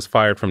when I was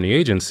fired from the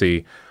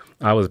agency,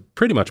 I was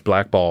pretty much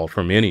blackballed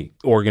from any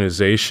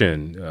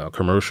organization,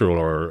 commercial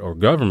or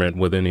government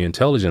within the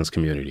intelligence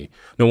community.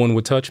 No one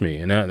would touch me.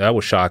 And that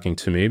was shocking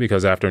to me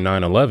because after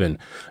 9/11,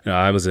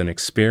 I was an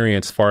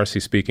experienced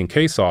Farsi-speaking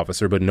case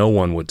officer, but no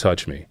one would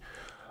touch me.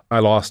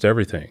 I lost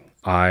everything.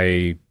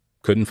 I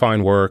couldn't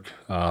find work.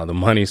 The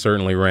money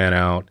certainly ran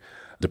out.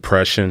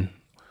 Depression.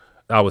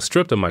 I was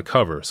stripped of my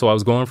cover. So I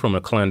was going from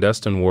a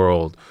clandestine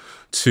world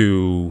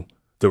to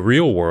the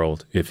real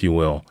world, if you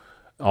will.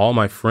 All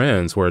my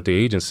friends were at the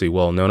agency.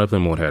 Well, none of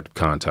them would have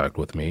contact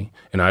with me,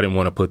 and I didn't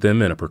want to put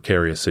them in a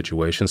precarious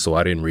situation, so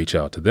I didn't reach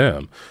out to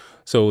them.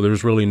 So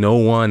there's really no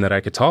one that I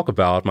could talk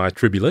about my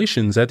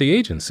tribulations at the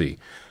agency.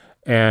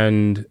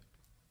 And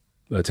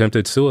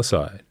attempted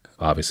suicide.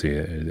 Obviously,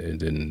 it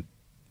didn't.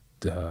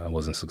 I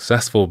wasn't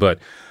successful, but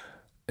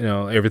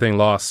everything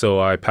lost.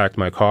 So I packed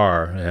my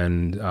car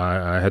and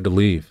I had to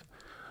leave.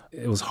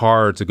 It was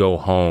hard to go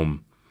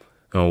home.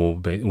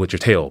 With your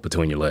tail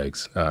between your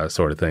legs,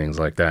 sort of things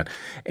like that.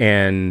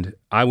 And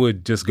I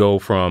would just go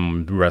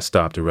from rest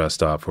stop to rest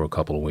stop for a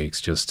couple of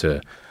weeks just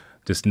to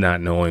just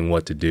not knowing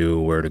what to do,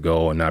 where to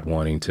go, and not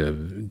wanting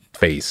to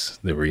face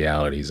the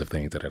realities of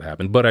things that had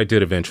happened. But I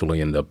did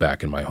eventually end up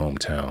back in my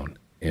hometown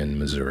in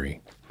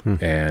Missouri.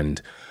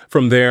 And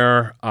from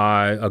there,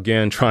 I,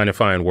 again, trying to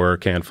find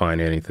work, can't find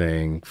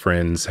anything.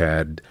 Friends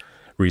had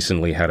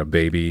recently had a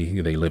baby.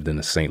 They lived in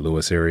the St.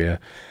 Louis area.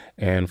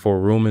 And for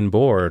room and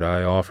board,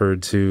 I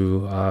offered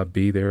to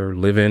be their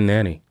live-in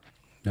nanny.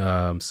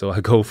 So I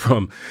go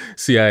from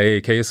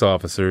CIA case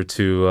officer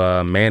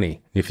to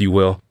Manny, if you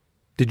will.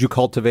 Did you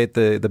cultivate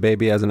the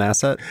baby as an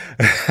asset?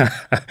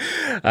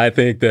 I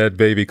think that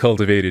baby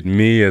cultivated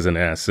me as an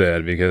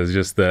asset because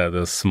just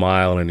the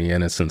smile and the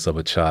innocence of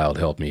a child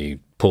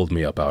pulled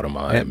me up out of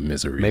my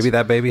miseries. Maybe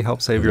that baby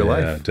helped save your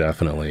life. Yeah,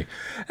 definitely.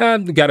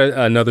 And got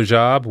another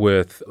job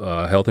with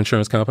a health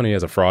insurance company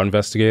as a fraud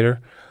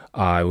investigator.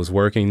 I was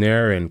working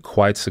there and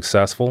quite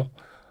successful.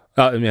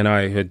 And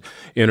I had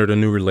entered a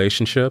new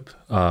relationship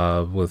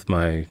with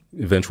my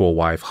eventual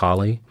wife,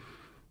 Holly.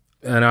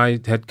 And I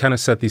had kind of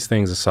set these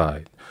things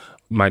aside.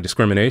 My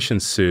discrimination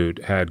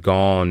suit had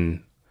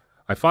gone,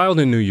 I filed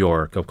in New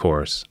York, of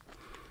course.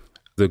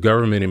 The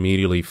government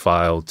immediately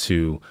filed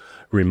to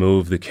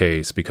remove the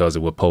case because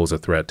it would pose a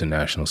threat to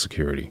national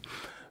security.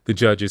 The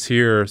judges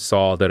here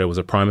saw that it was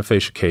a prima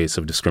facie case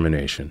of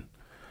discrimination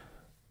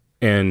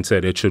and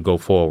said it should go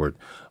forward.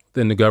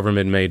 Then the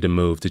government made the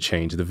move to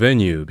change the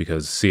venue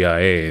because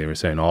CIA, they were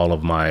saying all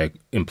of my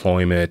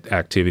employment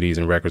activities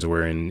and records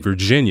were in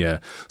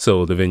Virginia,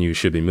 so the venue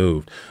should be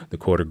moved. The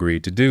court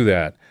agreed to do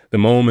that. The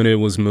moment it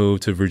was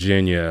moved to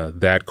Virginia,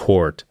 that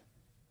court,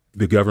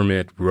 the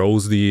government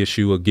rose the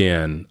issue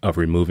again of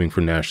removing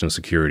for national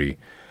security.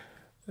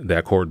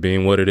 That court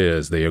being what it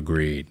is, they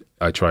agreed.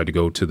 I tried to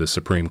go to the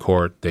Supreme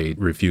Court. They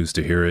refused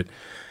to hear it.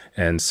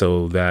 And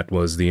so that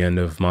was the end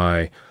of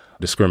my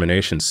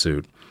discrimination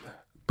suit.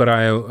 But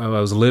I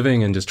was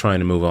living and just trying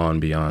to move on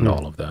beyond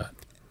all of that.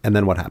 And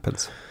then what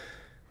happens?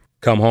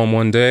 Come home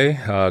one day,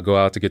 go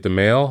out to get the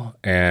mail,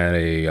 and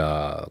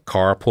a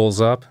car pulls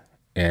up,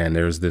 and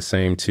there's the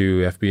same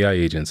two FBI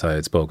agents I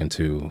had spoken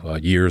to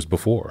years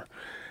before.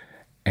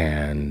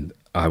 And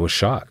I was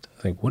shocked.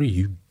 Like, what are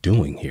you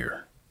doing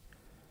here?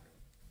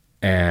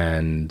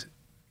 And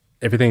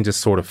everything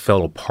just sort of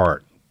fell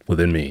apart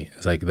within me.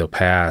 It's like the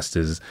past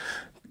is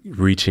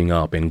reaching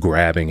up and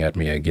grabbing at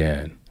me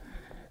again.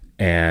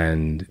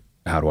 And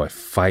how do I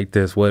fight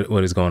this?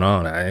 What is going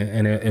on?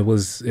 It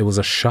was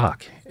a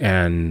shock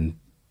and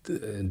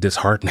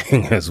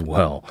disheartening as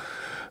well.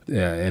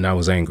 And I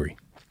was angry.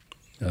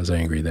 I was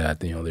angry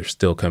that they're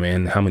still coming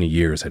in. How many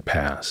years had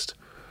passed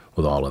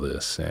with all of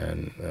this?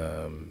 And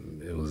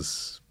it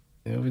was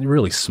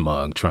really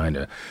smug trying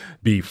to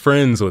be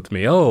friends with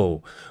me.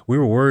 Oh, we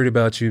were worried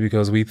about you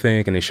because we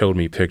think, and they showed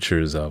me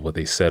pictures of what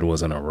they said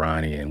was an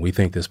Iranian. We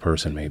think this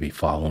person may be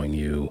following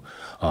you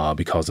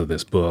because of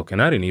this book.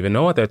 And I didn't even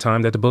know at that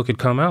time that the book had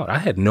come out. I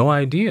had no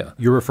idea.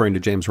 You're referring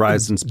to James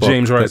Risen's book.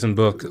 James Risen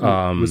book,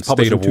 was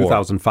published in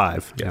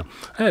 2005. Yeah.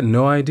 I had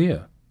no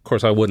idea. Of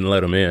course, I wouldn't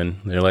let them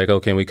in. They're like, "Oh,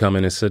 can we come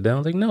in and sit down?" I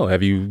was like, "No.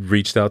 Have you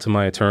reached out to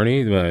my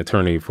attorney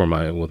for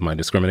with my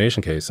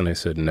discrimination case?" And they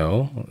said,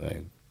 "No."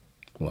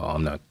 Well,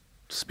 I'm not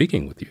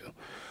speaking with you.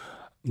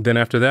 Then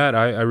after that,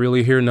 I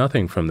really hear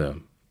nothing from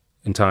them.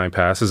 And time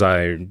passes.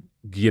 I'm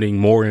getting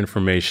more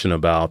information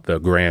about the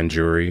grand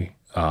jury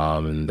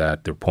and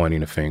that they're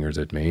pointing the fingers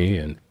at me.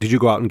 And did you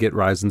go out and get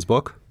Risen's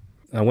book?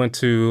 I went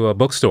to a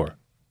bookstore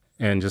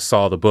and just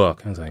saw the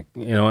book. I was like,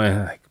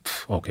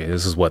 okay,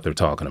 this is what they're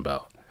talking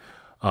about.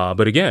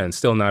 But again,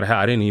 still not.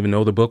 I didn't even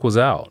know the book was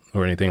out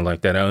or anything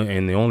like that.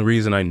 And the only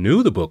reason I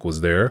knew the book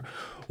was there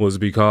was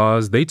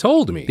because they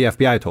told me. The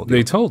FBI told you.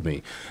 They told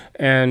me.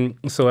 And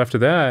so after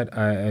that,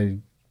 I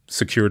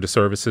secured the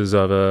services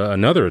of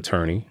another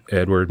attorney,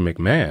 Edward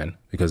McMahon,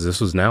 because this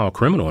was now a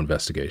criminal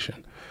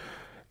investigation.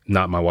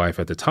 Not my wife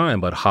at the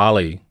time, but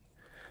Holly,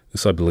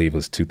 this I believe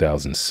was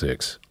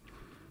 2006.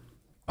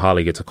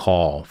 Holly gets a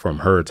call from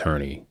her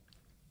attorney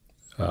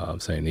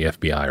saying the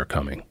FBI are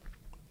coming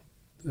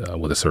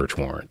with a search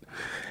warrant.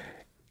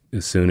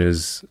 As soon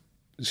as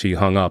she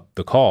hung up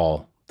the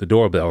call, the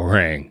doorbell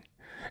rang.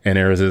 And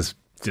there was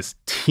this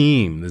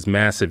team, this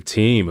massive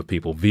team of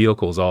people,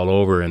 vehicles all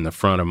over in the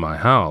front of my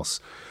house,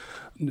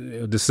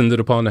 descended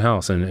upon the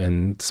house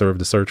and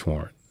served the search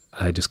warrant.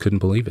 I just couldn't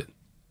believe it.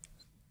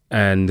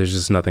 And there's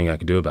just nothing I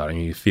could do about it. I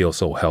mean, you feel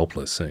so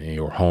helpless and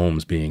your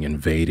home's being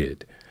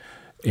invaded.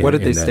 What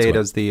did they state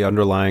as the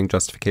underlying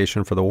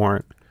justification for the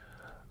warrant?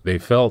 They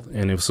felt,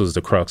 and this was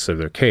the crux of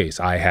their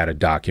case, I had a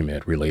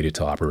document related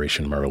to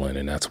Operation Merlin,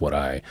 and that's what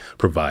I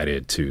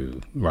provided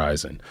to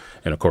Risen.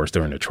 And of course,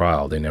 during the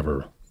trial, they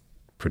never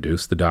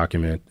produced the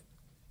document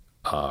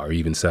or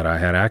even said I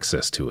had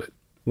access to it.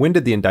 When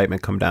did the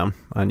indictment come down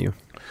on you?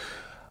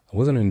 I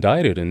wasn't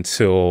indicted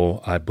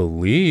until, I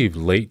believe,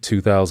 late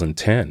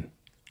 2010.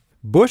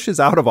 Bush is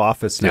out of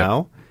office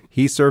now. Yeah.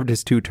 He served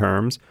his 2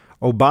 terms.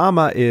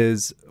 Obama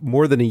is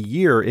more than a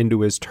year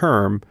into his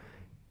term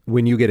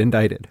when you get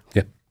indicted.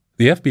 Yeah.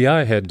 The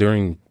FBI had,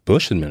 during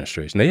Bush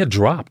administration, they had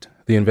dropped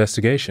the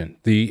investigation.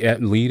 The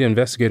lead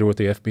investigator with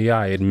the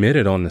FBI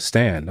admitted on the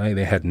stand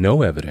they had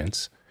no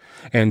evidence.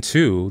 And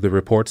two, the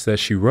reports that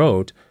she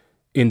wrote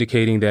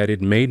indicating that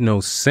it made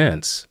no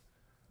sense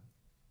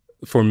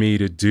for me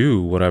to do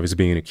what I was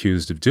being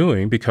accused of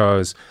doing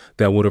because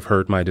that would have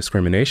hurt my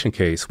discrimination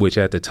case, which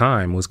at the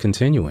time was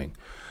continuing.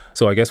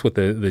 So I guess with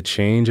the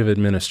change of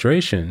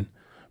administration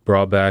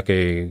brought back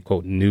a,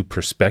 quote, new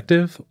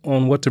perspective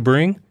on what to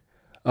bring.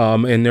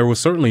 And there was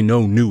certainly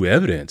no new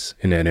evidence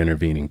in that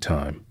intervening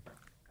time.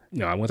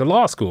 I went to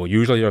law school.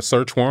 Usually a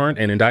search warrant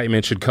and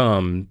indictment should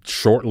come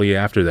shortly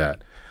after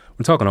that.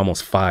 We're talking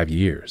almost 5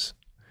 years.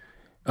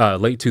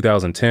 Late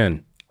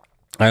 2010,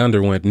 I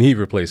underwent knee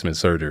replacement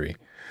surgery.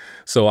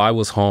 So I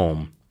was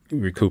home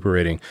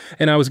recuperating,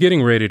 and I was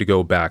getting ready to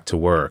go back to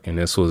work, and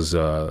this was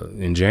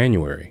in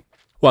January.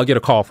 Well, I get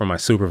a call from my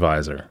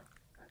supervisor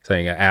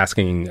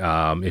asking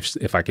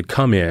if I could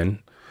come in,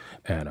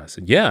 and I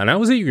said, yeah, and I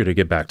was eager to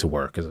get back to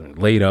work because I'm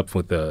laid up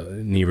with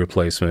the knee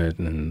replacement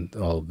and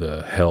all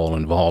the hell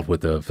involved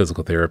with the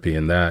physical therapy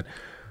and that.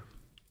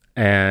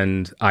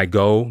 And I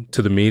go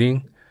to the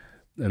meeting,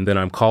 and then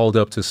I'm called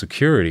up to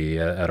security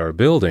at our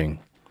building,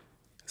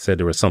 said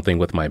there was something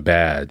with my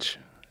badge.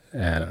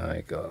 And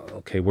I go,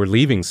 okay, we're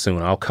leaving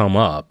soon. I'll come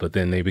up. But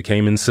then they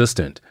became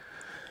insistent.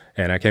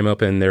 And I came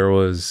up and there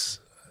was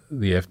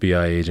the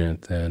FBI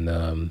agent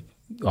and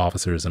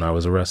officers, and I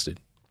was arrested.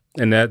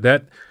 And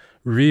that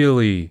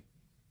really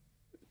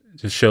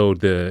just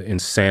showed the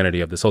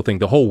insanity of this whole thing.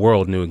 The whole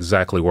world knew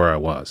exactly where I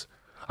was.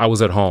 I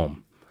was at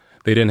home.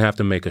 They didn't have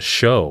to make a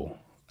show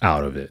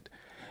out of it.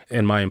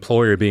 And my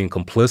employer being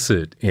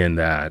complicit in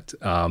that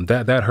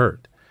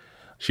hurt.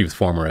 She was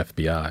former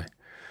FBI.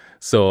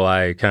 So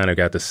I kind of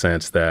got the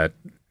sense that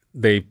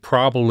they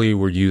probably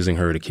were using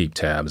her to keep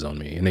tabs on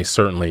me. And they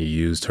certainly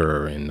used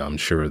her, and I'm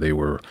sure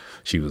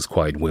she was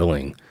quite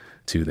willing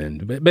to then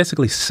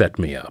basically set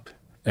me up.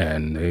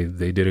 And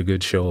they did a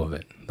good show of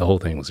it. The whole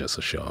thing was just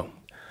a show.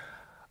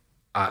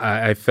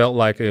 I felt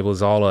like it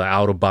was all an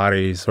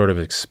out-of-body sort of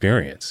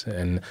experience.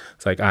 And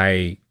it's like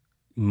I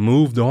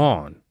moved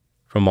on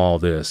from all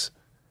this,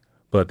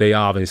 but they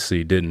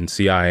obviously didn't.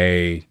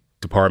 CIA,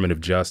 Department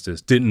of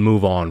Justice, didn't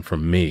move on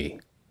from me.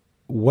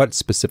 What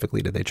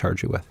specifically did they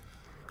charge you with?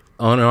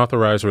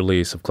 Unauthorized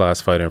release of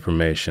classified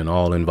information,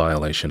 all in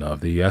violation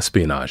of the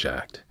Espionage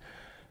Act.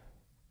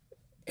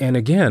 And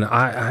again,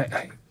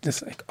 I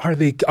just like, are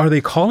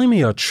they calling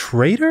me a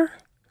traitor?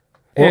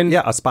 Well,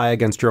 yeah, a spy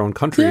against your own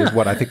country is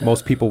what I think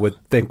most people would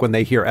think when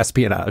they hear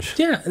espionage.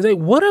 Yeah,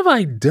 what have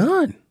I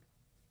done?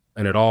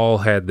 And it all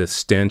had the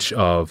stench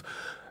of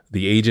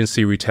the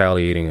agency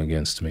retaliating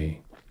against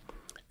me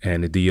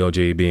and the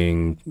DOJ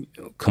being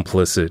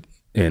complicit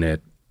in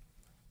it,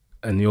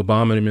 and the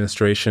Obama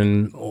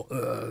administration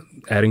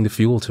adding the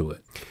fuel to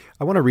it.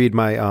 I want to read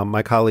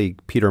my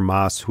colleague Peter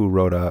Moss, who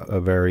wrote a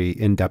very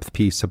in-depth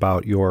piece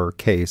about your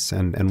case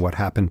and what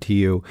happened to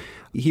you.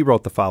 He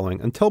wrote the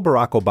following: until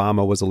Barack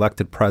Obama was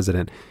elected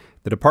president,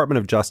 the Department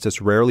of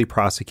Justice rarely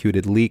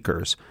prosecuted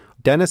leakers.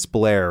 Dennis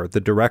Blair, the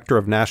director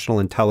of national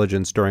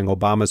intelligence during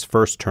Obama's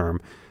first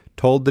term,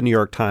 told the New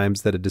York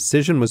Times that a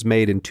decision was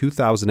made in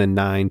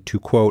 2009 to,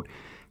 quote,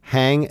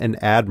 hang an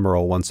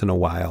admiral once in a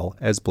while,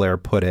 as Blair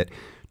put it,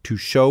 to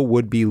show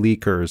would-be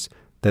leakers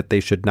that they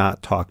should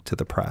not talk to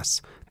the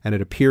press. And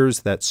it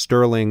appears that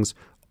Sterling's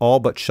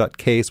all-but-shut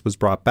case was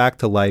brought back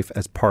to life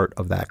as part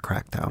of that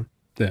crackdown.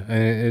 Yeah,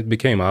 and it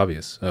became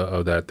obvious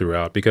of that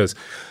throughout because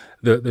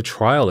the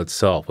trial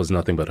itself was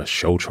nothing but a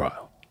show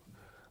trial.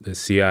 The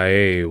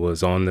CIA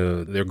was on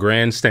their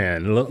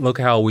grandstand. Look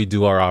how we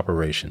do our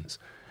operations.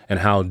 And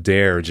how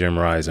dare Jim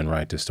Risen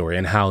write this story?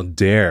 And how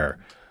dare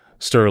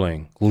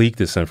Sterling leak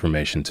this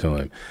information to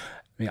him?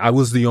 I mean, I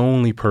was the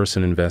only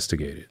person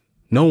investigated.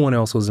 No one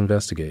else was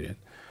investigated.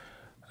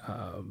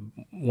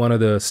 One of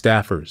the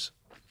staffers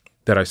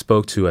that I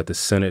spoke to at the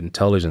Senate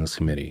Intelligence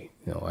Committee,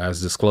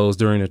 as disclosed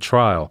during the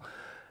trial,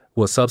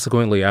 was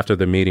subsequently after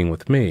the meeting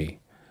with me,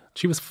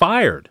 she was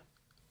fired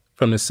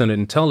from the Senate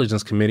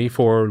Intelligence Committee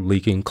for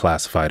leaking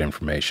classified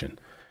information.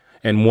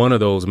 And one of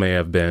those may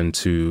have been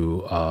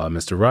to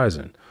Mr.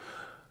 Risen.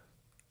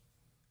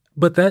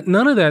 But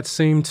none of that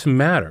seemed to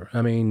matter.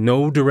 I mean,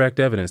 no direct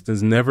evidence.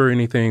 There's never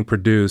anything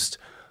produced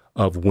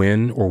of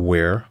when or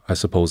where I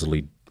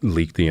supposedly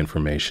leaked the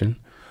information.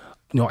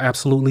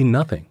 Absolutely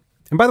nothing.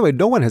 And by the way,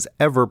 no one has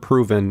ever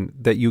proven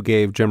that you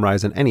gave Jim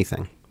Risen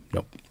anything.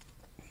 Nope.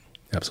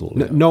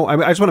 Absolutely. No,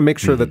 I just want to make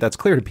sure that that's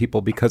clear to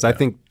people because I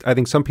think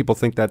some people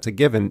think that's a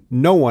given.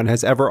 No one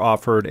has ever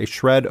offered a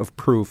shred of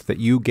proof that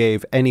you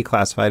gave any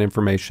classified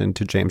information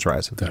to James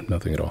Risen.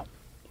 Nothing at all.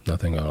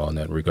 Nothing at all in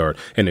that regard.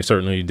 And they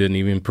certainly didn't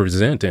even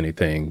present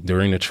anything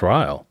during the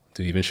trial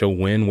to even show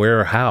when, where,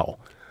 or how.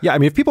 Yeah, I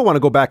mean, if people want to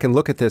go back and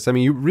look at this, I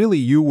mean,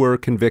 you were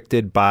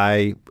convicted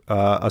by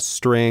a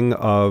string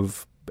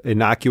of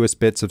innocuous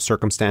bits of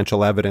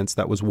circumstantial evidence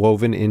that was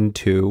woven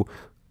into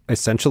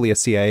essentially a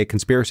CIA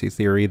conspiracy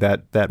theory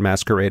that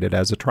masqueraded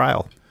as a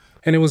trial.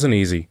 And it was an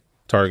easy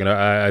target.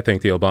 I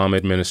think the Obama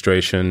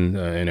administration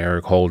and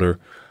Eric Holder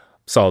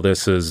saw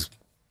this as,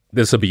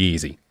 this will be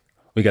easy.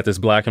 We got this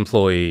black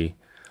employee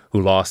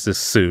who lost his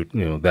suit.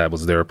 That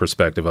was their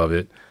perspective of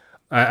it.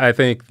 I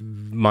think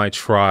my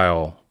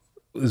trial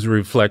is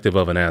reflective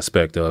of an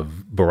aspect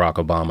of Barack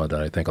Obama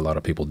that I think a lot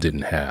of people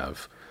didn't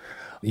have.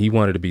 He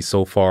wanted to be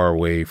so far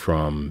away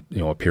from,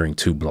 appearing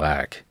too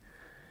black.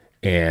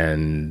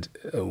 And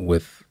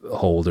with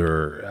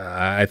Holder,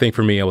 I think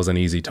for me, it was an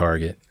easy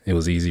target. It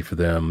was easy for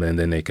them, and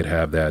then they could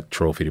have that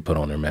trophy to put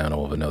on their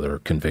mantle of another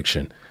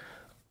conviction.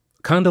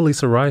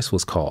 Condoleezza Rice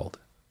was called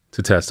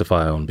to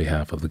testify on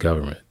behalf of the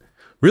government.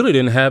 Really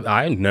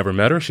I never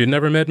met her. She'd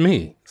never met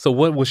me. So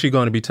what was she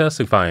going to be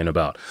testifying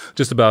about?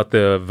 Just about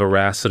the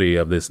veracity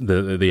of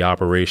the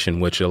operation,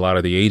 which a lot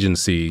of the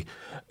agency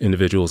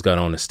individuals got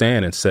on the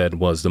stand and said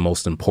was the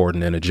most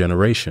important in a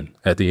generation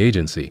at the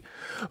agency.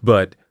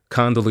 But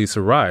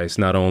Condoleezza Rice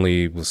not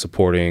only was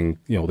supporting,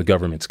 the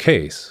government's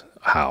case,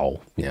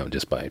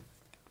 just by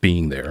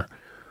being there,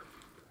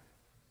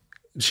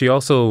 she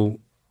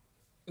also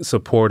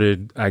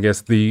supported, I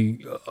guess,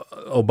 the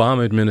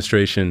Obama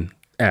administration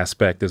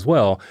aspect as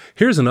well.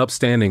 Here's an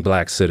upstanding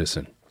black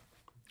citizen,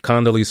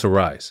 Condoleezza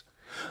Rice.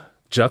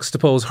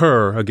 Juxtapose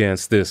her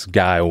against this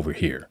guy over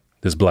here,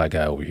 this black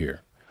guy over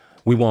here.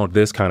 We want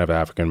this kind of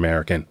African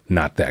American,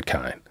 not that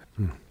kind.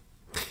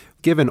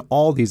 Given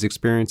all these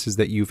experiences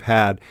that you've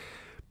had,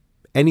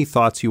 any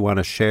thoughts you want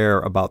to share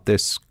about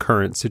this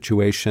current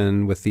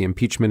situation with the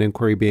impeachment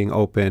inquiry being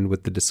open,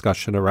 with the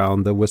discussion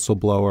around the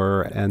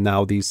whistleblower, and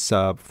now these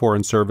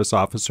Foreign Service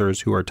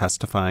officers who are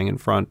testifying in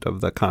front of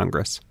the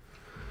Congress?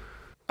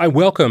 I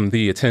welcome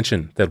the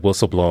attention that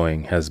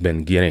whistleblowing has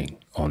been getting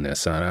on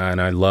this, and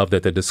I love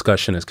that the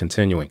discussion is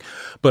continuing.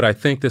 But I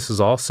think this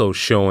is also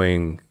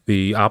showing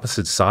the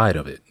opposite side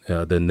of it,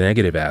 the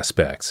negative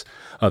aspects.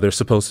 There's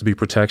supposed to be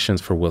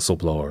protections for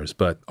whistleblowers,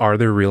 but are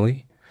there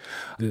really?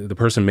 The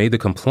person made the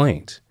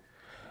complaint,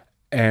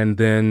 and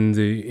then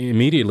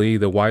immediately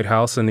the White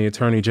House and the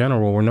Attorney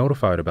General were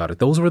notified about it.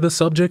 Those were the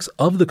subjects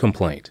of the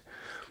complaint.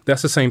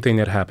 That's the same thing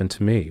that happened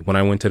to me when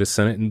I went to the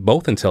Senate and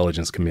both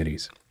intelligence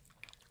committees.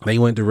 They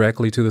went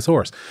directly to the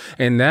source.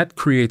 And that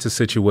creates a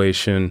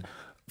situation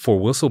for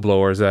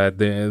whistleblowers that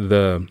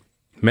the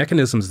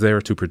mechanisms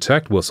there to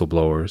protect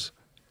whistleblowers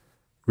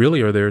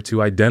really are there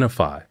to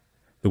identify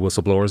the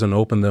whistleblowers and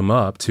open them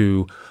up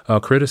to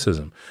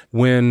criticism.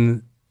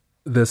 When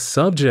the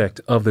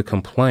subject of the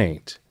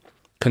complaint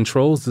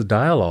controls the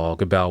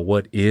dialogue about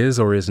what is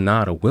or is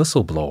not a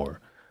whistleblower,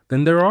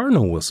 then there are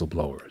no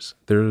whistleblowers.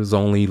 There's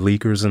only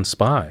leakers and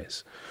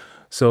spies.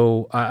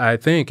 So I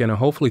think, and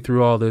hopefully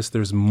through all this,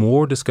 there's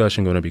more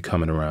discussion going to be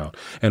coming around.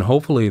 And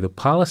hopefully the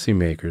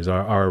policymakers,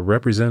 our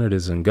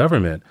representatives in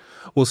government,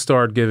 will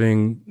start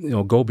giving,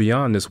 go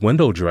beyond this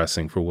window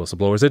dressing for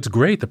whistleblowers. It's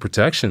great, the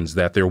protections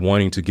that they're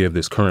wanting to give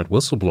this current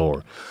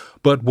whistleblower.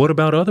 But what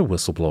about other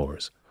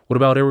whistleblowers? What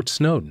about Edward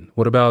Snowden?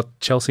 What about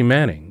Chelsea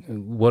Manning?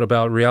 What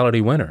about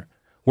Reality Winner?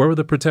 Where were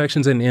the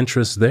protections and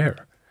interests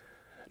there?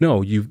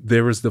 No,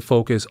 there was the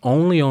focus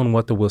only on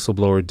what the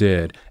whistleblower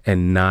did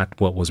and not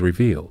what was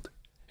revealed.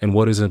 And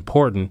what is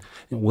important,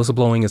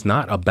 whistleblowing is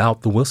not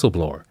about the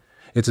whistleblower.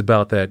 It's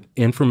about that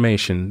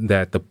information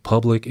that the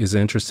public is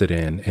interested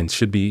in and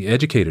should be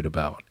educated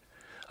about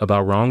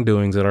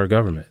wrongdoings at our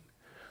government.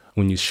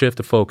 When you shift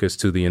the focus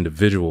to the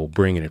individual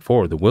bringing it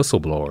forward, the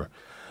whistleblower,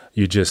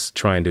 you're just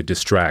trying to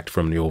distract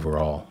from the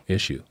overall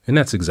issue. And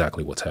that's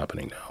exactly what's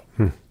happening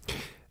now.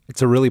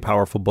 It's a really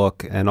powerful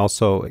book and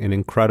also an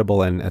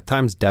incredible and at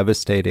times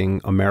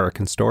devastating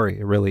American story.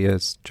 It really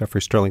is.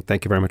 Jeffrey Sterling,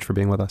 thank you very much for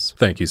being with us.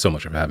 Thank you so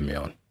much for having me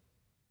on.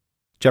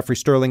 Jeffrey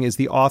Sterling is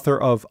the author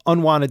of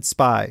Unwanted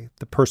Spy,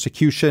 The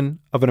Persecution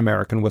of an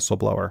American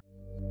Whistleblower.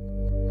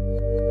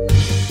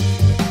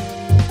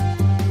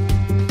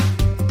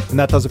 And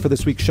that does it for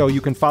this week's show.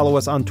 You can follow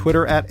us on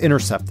Twitter at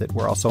Intercepted.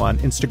 We're also on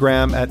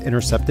Instagram at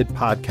Intercepted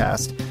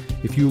Podcast.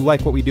 If you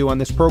like what we do on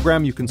this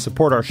program, you can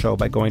support our show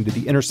by going to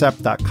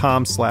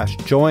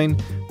theintercept.com/join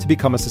to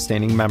become a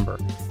sustaining member.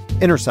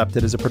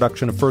 Intercepted is a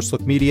production of First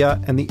Look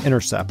Media and The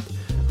Intercept.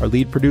 Our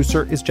lead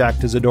producer is Jack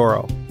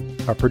Dizadoro.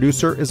 Our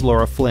producer is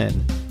Laura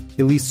Flynn.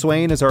 Elise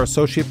Swain is our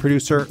associate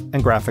producer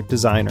and graphic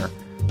designer.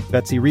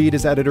 Betsy Reed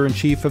is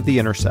editor-in-chief of The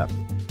Intercept.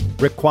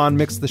 Rick Kwan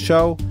mixed the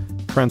show.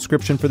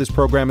 Transcription for this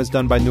program is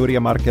done by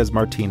Nuria Marquez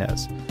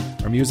Martinez.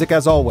 Our music,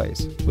 as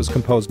always, was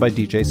composed by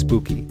DJ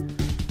Spooky.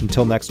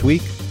 Until next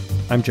week,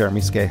 I'm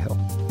Jeremy Scahill.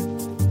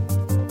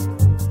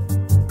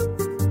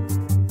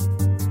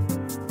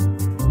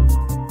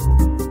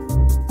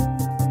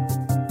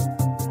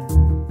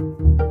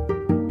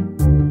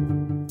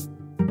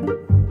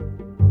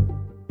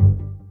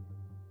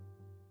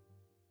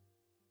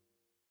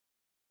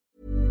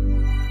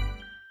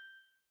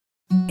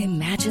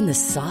 Imagine the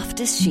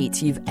softest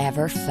sheets you've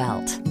ever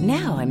felt.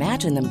 Now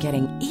imagine them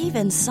getting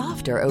even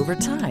softer over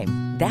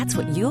time. That's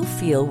what you'll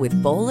feel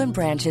with Boll &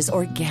 Branch's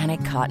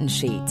organic cotton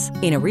sheets.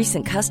 In a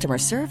recent customer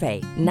survey,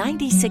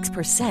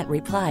 96%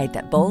 replied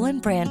that Boll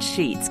 & Branch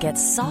sheets get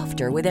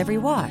softer with every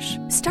wash.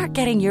 Start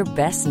getting your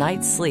best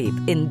night's sleep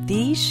in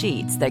these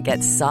sheets that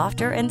get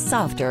softer and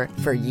softer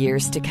for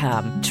years to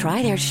come.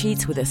 Try their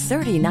sheets with a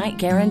 30-night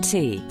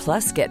guarantee.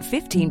 Plus, get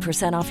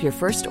 15% off your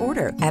first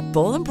order at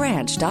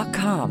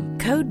bollandbranch.com.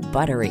 Code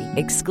BUTTERY.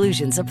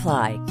 Exclusions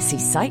apply. See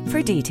site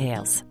for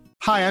details.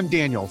 Hi, I'm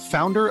Daniel,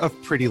 founder of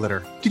Pretty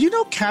Litter. Did you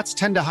know cats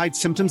tend to hide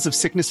symptoms of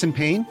sickness and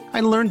pain?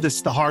 I learned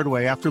this the hard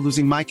way after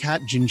losing my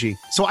cat, Gingy.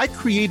 So I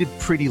created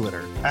Pretty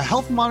Litter, a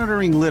health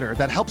monitoring litter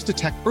that helps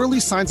detect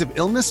early signs of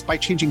illness by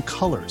changing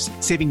colors,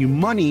 saving you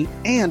money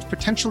and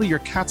potentially your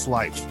cat's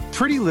life.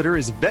 Pretty Litter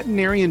is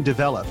veterinarian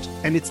developed,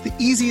 and it's the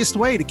easiest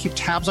way to keep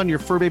tabs on your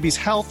fur baby's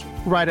health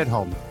right at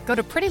home. Go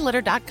to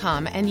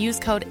prettylitter.com and use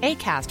code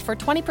ACAST for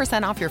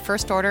 20% off your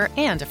first order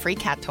and a free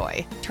cat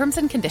toy. Terms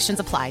and conditions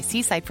apply.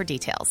 See site for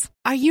details.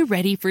 Are you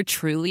ready for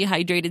truly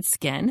hydrated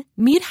skin?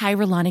 Meet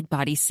Hyaluronic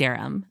Body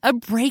Serum, a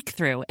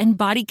breakthrough in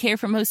body care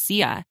from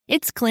Osea.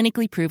 It's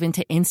clinically proven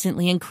to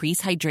instantly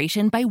increase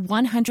hydration by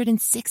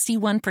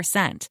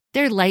 161%.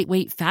 Their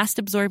lightweight,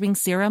 fast-absorbing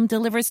serum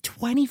delivers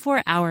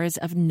 24 hours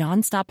of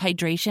nonstop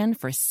hydration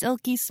for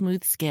silky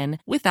smooth skin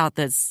without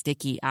the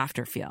sticky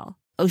afterfeel.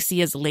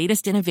 Osea's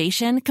latest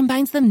innovation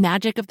combines the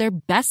magic of their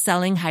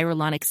best-selling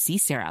Hyaluronic Sea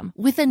Serum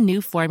with a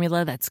new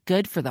formula that's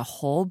good for the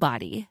whole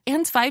body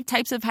and 5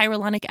 types of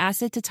hyaluronic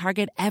acid to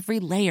target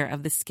every layer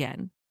of the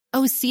skin.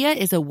 Osea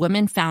is a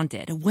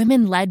women-founded,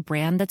 women-led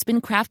brand that's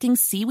been crafting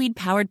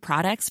seaweed-powered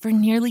products for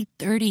nearly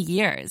 30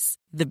 years.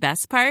 The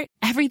best part?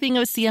 Everything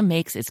Osea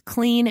makes is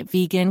clean,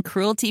 vegan,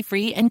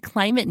 cruelty-free, and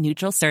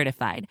climate-neutral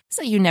certified,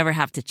 so you never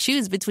have to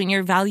choose between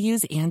your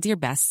values and your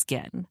best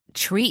skin.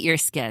 Treat your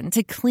skin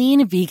to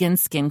clean, vegan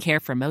skincare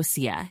from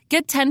Osea.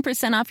 Get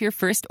 10% off your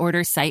first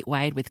order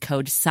site-wide with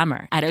code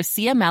SUMMER at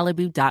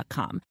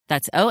OseaMalibu.com.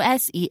 That's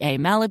OSEA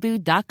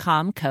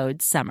Malibu.com,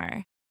 code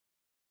SUMMER.